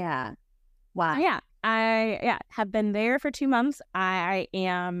time. Yeah. Wow. Yeah. I have been there for 2 months. I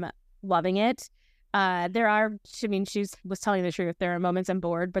am loving it. She was telling the truth. There are moments I'm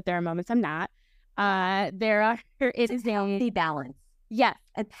bored, but there are moments I'm not. It is a healthy balance. Yeah.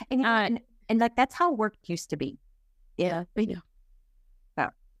 And like, that's how work used to be. Yeah. I know. Yeah.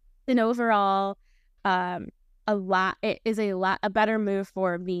 And overall, it is a better move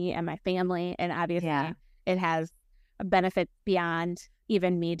for me and my family. And obviously it has a benefit beyond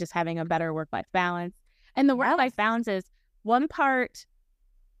even me just having a better work-life balance. And the work-life balance is one part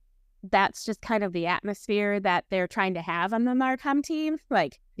that's just kind of the atmosphere that they're trying to have on the Marcom team.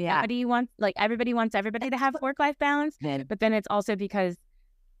 Like, everybody wants everybody to have work-life balance. But then it's also because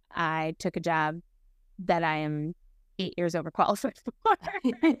I took a job that I am 8 years overqualified for.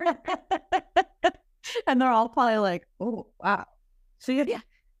 And they're all probably like, oh, wow. So yeah,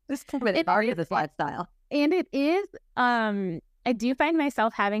 this company already has this lifestyle. And it is, I do find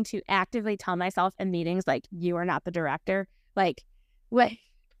myself having to actively tell myself in meetings, like, you are not the director. Like, what?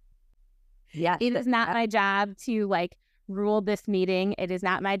 Yeah. It is not my job to, like, rule this meeting. It is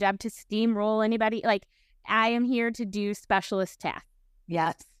not my job to steamroll anybody. Like, I am here to do specialist tasks.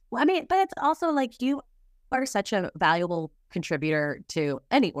 Yes. Well, I mean, but it's also like you are such a valuable contributor to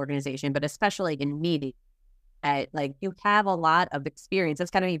any organization, but especially in media. Like, you have a lot of experience.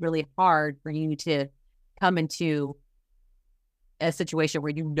 It's going to be really hard for you to come into a situation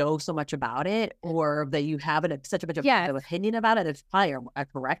where you know so much about it, or that you have such a bunch of opinion about it. It's probably a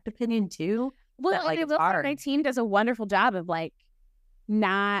correct opinion too. Well, like, it's hard. My team does a wonderful job of, like,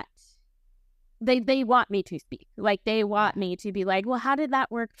 not... They want me to speak. Like, they want me to be like, well, how did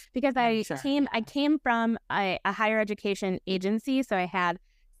that work? Because I came from a higher education agency, so I had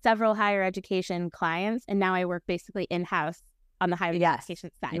several higher education clients, and now I work basically in-house on the higher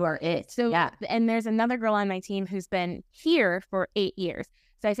education side. You are it. So, and there's another girl on my team who's been here for 8 years.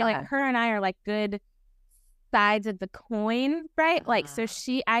 So I feel like her and I are like good sides of the coin, right? Like, so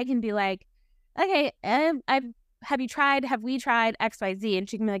I can be like, okay, have we tried XYZ? And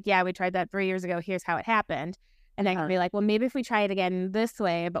she can be like, yeah, we tried that 3 years ago. Here's how it happened. And I can be like, well, maybe if we try it again this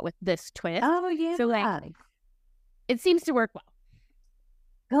way, but with this twist. Oh, yeah. So, like, it seems to work well.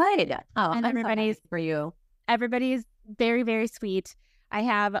 Good. Oh, and everybody's for you. Everybody's very, very sweet. I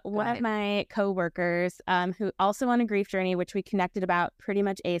have one of my coworkers who also on a grief journey, which we connected about pretty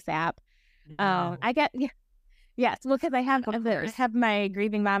much ASAP. Yes, well, because I have my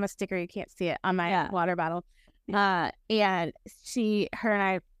grieving mama sticker. You can't see it on my water bottle. And her and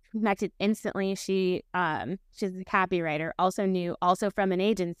I connected instantly. She's a copywriter, also from an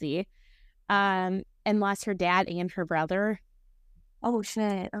agency, and lost her dad and her brother. Oh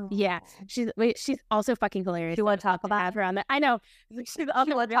shit! Oh. Yeah, she's also fucking hilarious. You want to talk about her on that? I know she's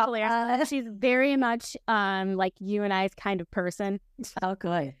also hilarious. She's very much like you and I's kind of person. Oh,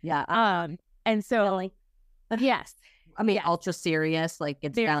 good. Yeah. And so yes, I mean, ultra serious. Like,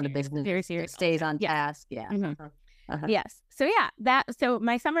 it's down to business. Very serious. It stays on task. Yeah. Mm-hmm. Yes. So So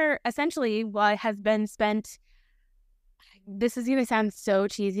my summer essentially has been spent. This is gonna sound so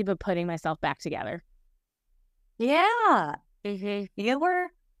cheesy, but putting myself back together. Yeah. Mm-hmm. You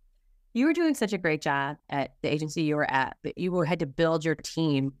were doing such a great job at the agency you were at, but you had to build your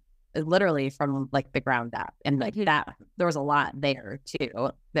team literally from like the ground up, and like that there was a lot there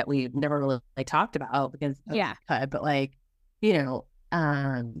too that we never really talked about because but like, you know,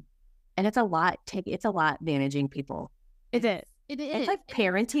 and it's a lot managing people. It is. It's like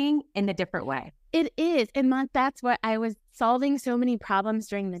parenting in a different way. It is. And that's what I was solving so many problems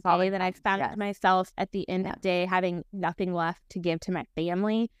during the day that I found myself at the end of the day having nothing left to give to my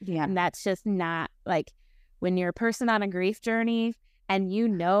family. Yeah. And that's just not like when you're a person on a grief journey and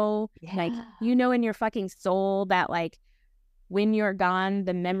like, in your fucking soul that like when you're gone,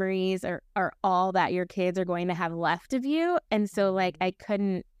 the memories are all that your kids are going to have left of you. And so like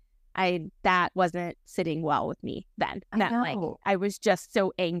that wasn't sitting well with me then. Like I was just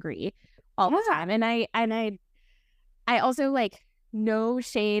so angry all the time. And I also, like, no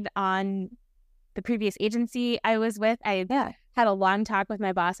shade on the previous agency I was with. I had a long talk with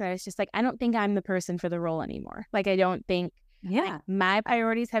my boss and I was just like, I don't think I'm the person for the role anymore. Like, I don't think like, my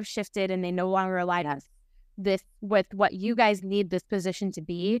priorities have shifted and they no longer align with what you guys need this position to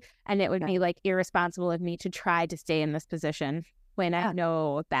be. And it would be like irresponsible of me to try to stay in this position when I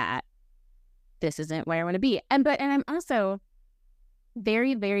know that this isn't where I want to be. And I'm also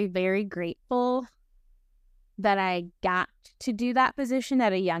very, very, very grateful that I got to do that position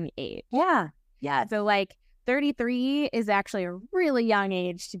at a young age. Yeah. Yeah. So like 33 is actually a really young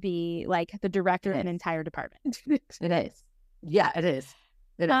age to be like the director of an entire department. It is. Yeah, it is.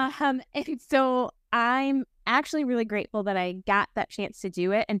 And so I'm actually really grateful that I got that chance to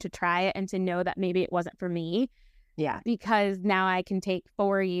do it and to try it and to know that maybe it wasn't for me. Yeah. Because now I can take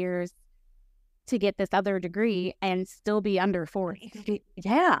 4 years to get this other degree and still be under 40.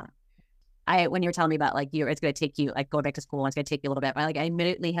 Yeah. When you were telling me about like it's going to take you like going back to school, it's going to take you a little bit. I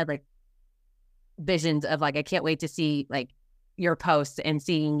immediately had like visions of like, I can't wait to see like your posts and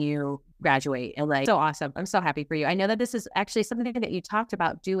seeing you graduate, and like, so awesome. I'm so happy for you. I know that this is actually something that you talked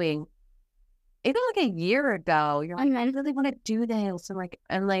about doing even like a year ago. You're like, I really want to do this.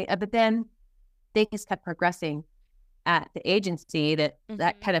 But then things kept progressing at the agency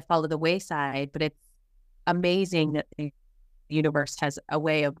that kind of fell to the wayside. But it's amazing that the universe has a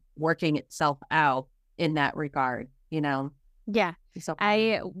way of working itself out in that regard, you know? Yeah. So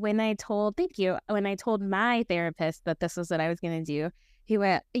when I told my therapist that this was what I was going to do, He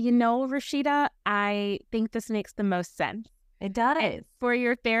went, Rashida, I think this makes the most sense. It does. And for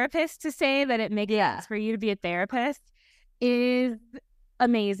your therapist to say that it makes sense for you to be a therapist is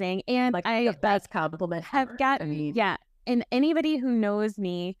amazing. And like the best compliment have gotten, and anybody who knows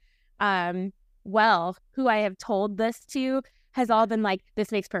me well, who I have told this to, has all been like,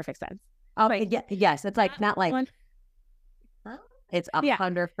 this makes perfect sense. Oh, yes. It's like, not like, it's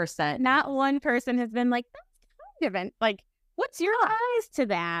 100%. Not one person has been like, that's kind of like, what's your eyes to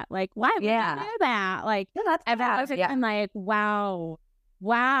that? Like, why would you do that? Like, I'm like, wow.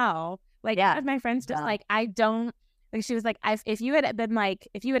 Like, one of my friends just like, I don't, like, she was like, if you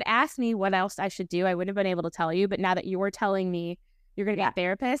had asked me what else I should do, I wouldn't have been able to tell you. But now that you were telling me you're going to be a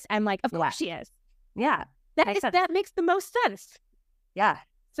therapist, I'm like, of course she is. Yeah. That makes the most sense. Yeah.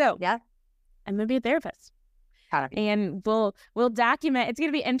 So, I'm going to be a therapist. And we'll document. It's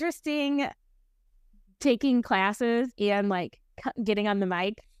going to be interesting taking classes and like getting on the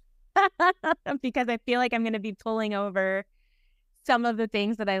mic because I feel like I'm going to be pulling over some of the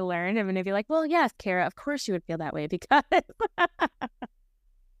things that I learned. I'm going to be like, well, yes, Kara, of course you would feel that way because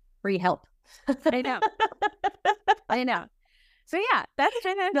free help. I know. So that's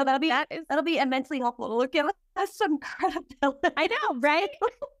kind of that'll be immensely helpful to look at some credibility. I know, right?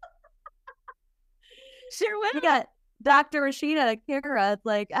 Sure will. We got Dr. Rashida Kara. It's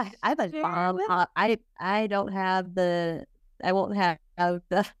like I'm a mom. I don't have I won't have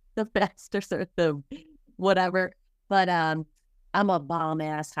the best or the whatever, but I'm a bomb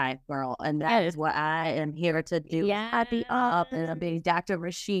ass type girl, and that is what I am here to do. Happy up and a big Dr.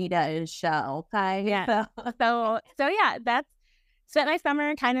 Rashida show. Okay. Yeah. So that's spent my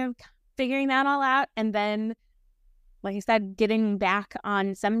summer kind of figuring that all out, and then, like I said, getting back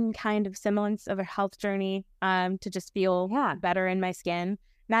on some kind of semblance of a health journey to just feel better in my skin.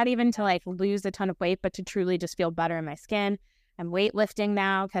 Not even to like lose a ton of weight, but to truly just feel better in my skin. I'm weightlifting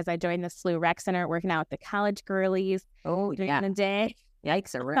now because I joined the SLU Rec Center, working out with the college girlies during the day.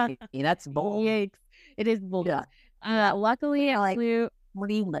 Yikes, already. That's bold. Yikes. It is bold. Yeah. Luckily at SLU, what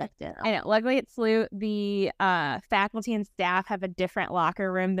do you lift it? I know. Luckily at SLU, the faculty and staff have a different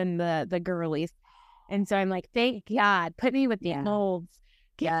locker room than the girlies. And so I'm like, thank God, put me with the molds.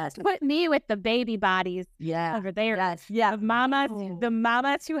 Yes. Put me with the baby bodies over there. Yes. Yeah. The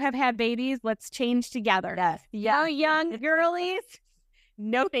mamas who have had babies, let's change together. Yes. Young girlies,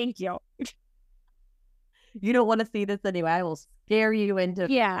 no thank you. You don't want to see this anyway. I will scare you into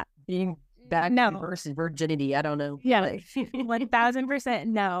being back versus virginity. I don't know. Yeah. 1000%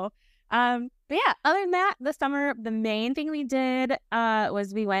 no. But other than that, this summer, the main thing we did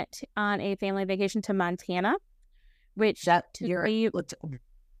was we went on a family vacation to Montana, which looked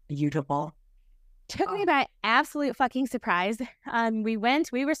beautiful. Took me by absolute fucking surprise. We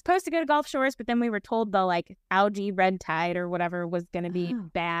were supposed to go to Gulf Shores, but then we were told the like algae red tide or whatever was going to be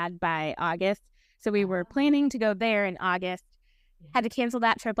bad by August. So we were planning to go there in August, had to cancel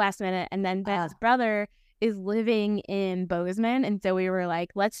that trip last minute. And then Ben's brother is living in Bozeman. And so we were like,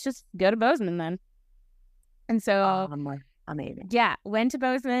 let's just go to Bozeman then. And so amazing. Yeah, went to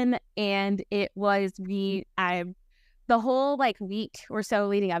Bozeman, and it was the whole like week or so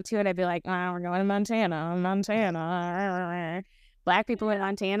leading up to it, I'd be like, we're going to Montana. Black people in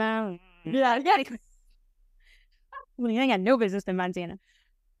Montana. Yeah. Well, I got no business in Montana.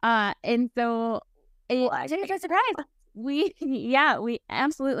 And so it took me a surprise. We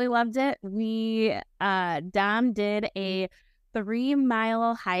absolutely loved it. Dom did a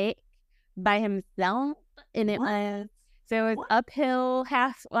 3-mile hike by himself, and it was uphill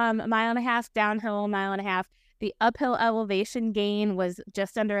a mile and a half, downhill a mile and a half. The uphill elevation gain was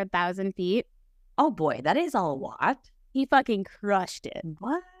just under 1,000 feet. Oh boy, that is a lot. He fucking crushed it.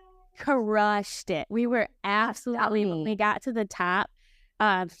 What? Crushed it. We were absolutely, when we got to the top,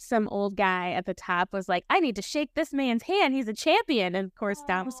 some old guy at the top was like, I need to shake this man's hand. He's a champion. And of course,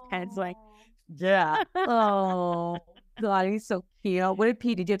 Dom's kind of like, yeah. Oh, God, he's so cute. What did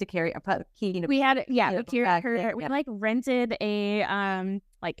Pete? Did you have to carry a key? We had, we carried her. We like rented a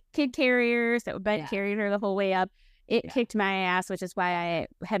like kid carrier, so Ben carried her the whole way up. It kicked my ass, which is why I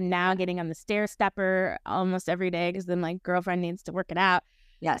am now getting on the stair stepper almost every day because then my girlfriend needs to work it out.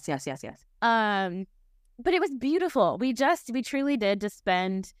 Yes. But it was beautiful. We truly did just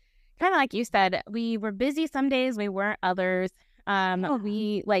spend, kind of like you said, we were busy some days, we weren't others.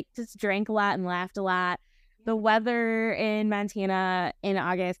 We like just drank a lot and laughed a lot. The weather in Montana in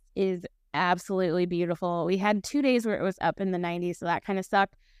August is absolutely beautiful. We had 2 days where it was up in the 90s, so that kind of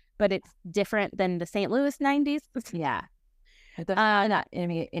sucked, but it's different than the St. Louis 90s. Yeah. Not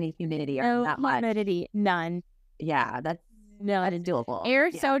any humidity or not much. Humidity, none. Yeah, that is doable.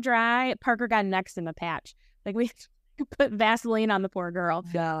 Air's so dry, Parker got next in the patch. Like put Vaseline on the poor girl.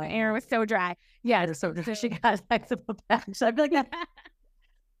 No. My hair was so dry. Yeah. So she got eczema patch. I feel like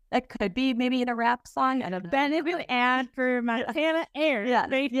that could be maybe in a rap song. I don't know. Benefit ad for Montana Air. Yeah.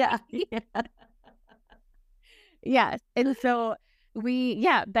 Yeah. Yes. And so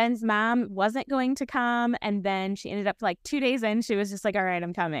Ben's mom wasn't going to come. And then she ended up like 2 days in, she was just like, all right,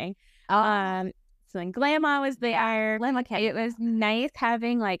 I'm coming. So then Grandma was there. It was nice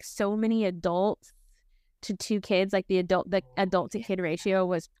having like so many adults to 2 kids. Like the adult to kid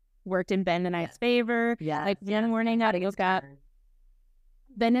ratio worked in Ben and I's favor. Yeah. Like one morning I got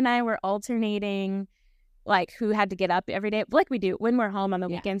Ben and I were alternating like who had to get up every day. Like we do when we're home on the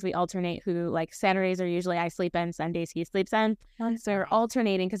weekends, we alternate who, like Saturdays are usually I sleep in, Sundays he sleeps in. So we're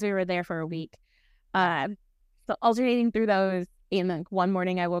alternating because we were there for a week. So alternating through those. And like one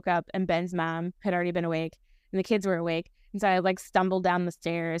morning I woke up and Ben's mom had already been awake and the kids were awake. And so I like stumbled down the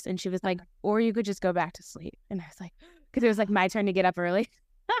stairs and she was like, or you could just go back to sleep. And I was like, because it was like my turn to get up early.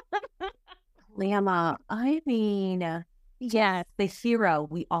 Lama, I mean, yes, the hero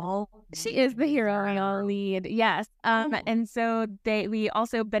we all She is the hero we all need. Yes. And so Ben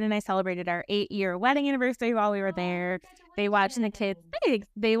and I celebrated our 8-year wedding anniversary while we were there. They watched the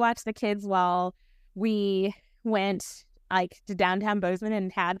kids while we went like to downtown Bozeman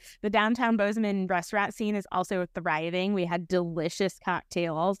and had the downtown Bozeman restaurant scene is also thriving. We had delicious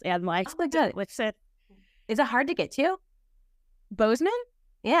cocktails and like delicious. Is it hard to get to? Bozeman?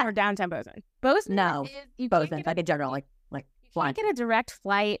 Yeah. Or downtown Bozeman? Bozeman? No. Bozeman, like a general, like flying. You can't get a direct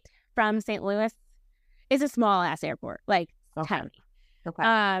flight from St. Louis. It's a small ass airport, like tiny.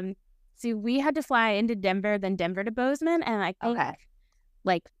 Okay. So we had to fly into Denver, then Denver to Bozeman, and I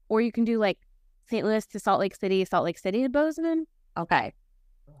think or you can do like St. Louis to Salt Lake City to Bozeman. Okay.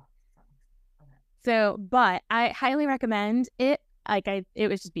 So, but I highly recommend it. It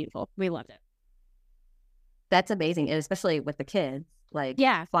was just beautiful. We loved it. That's amazing, and especially with the kids, like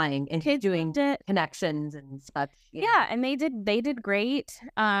flying and kids doing connections and such. Yeah, and they did great.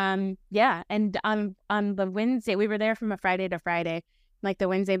 And on the Wednesday, we were there from a Friday to Friday. Like the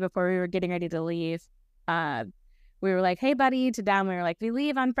Wednesday before we were getting ready to leave, we were like, "Hey, buddy," to Dom. We were like, "We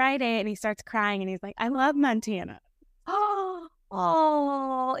leave on Friday," and he starts crying, and he's like, "I love Montana."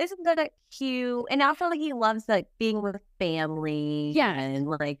 Oh, isn't that cute? And I feel like he loves like being with family. Yeah, and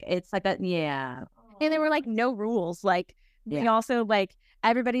like it's like and there were like no rules. Like we also like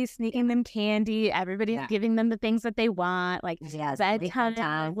everybody's sneaking them candy. Everybody's giving them the things that they want. Like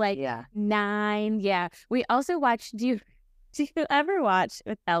bedtime, like 9. Yeah, we also watched. Do you ever watch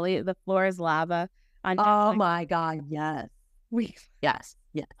with Elliot The Floor is Lava? On oh my God, yes. Yes.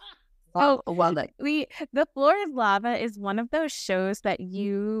 Oh, well, The Floor is Lava is one of those shows that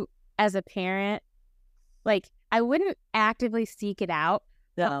you, as a parent, like, I wouldn't actively seek it out.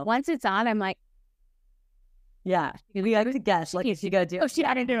 No. Once it's on, I'm like, yeah, we have to guess. Like, she gotta do. Oh, she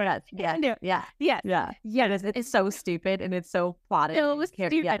gotta do it. Yeah. It's so stupid and it's so plotted. It was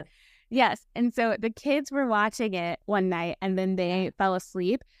stupid. Yes. And so the kids were watching it one night and then they fell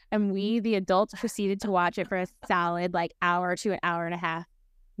asleep. And we, the adults, proceeded to watch it for a solid like hour to an hour and a half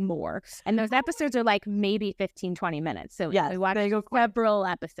more. And those episodes are like maybe 15, 20 minutes. So we watched several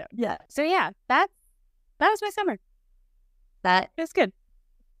episodes. Yeah. So that was my summer. That was good.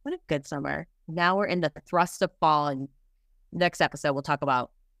 What a good summer. Now we're in the thrust of fall. And next episode, we'll talk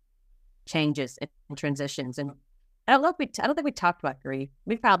about changes and transitions. And I don't think we talked about grief.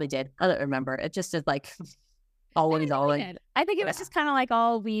 We probably did. I don't remember. It just is like always. I think it was just kind of like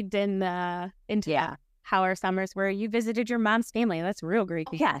all weaved in into how our summers were. You visited your mom's family. That's real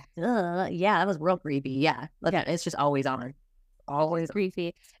griefy. Yeah. That was real griefy. Yeah. It's just always on. Always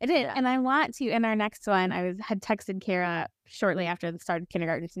griefy. It is. Yeah. And I want to, in our next one, had texted Kara shortly after the start of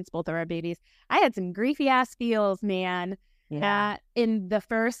kindergarten since both of our babies. I had some griefy ass feels, man, in the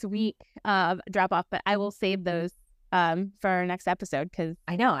first week of drop off, but I will save those for our next episode because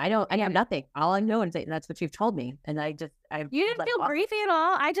I have nothing. All I know is that's what you've told me, and you didn't feel griefy at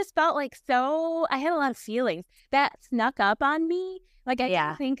all. I just felt like I had a lot of feelings that snuck up on me. Like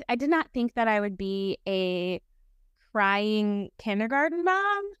I did not think that I would be a crying kindergarten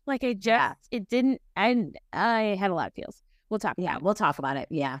mom. Like it didn't. I had a lot of feels. We'll talk. We'll talk about it.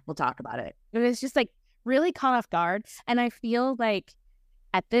 Yeah, we'll talk about it. It was just like really caught off guard, and I feel like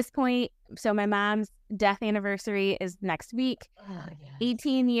at this point, so my mom's death anniversary is next week.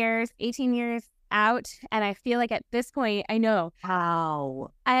 18 years out. And I feel like at this point, I know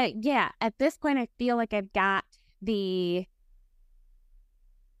how. At this point, I feel like I got the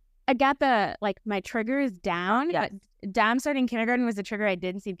like my triggers down. Yes. But Dom starting kindergarten was a trigger I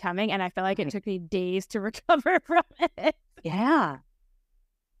didn't see coming. And I feel like it took me days to recover from it. Yeah.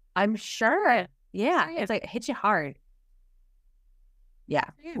 I'm sure. Yeah. It's like it hits you hard. Yeah,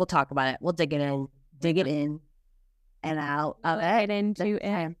 we'll talk about it. We'll dig it in and out. Get into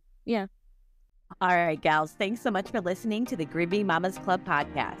it. Yeah. All right, gals. Thanks so much for listening to the Grieving Mamas Club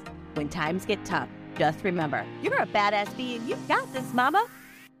podcast. When times get tough, just remember, you're a badass bee and you got this, mama.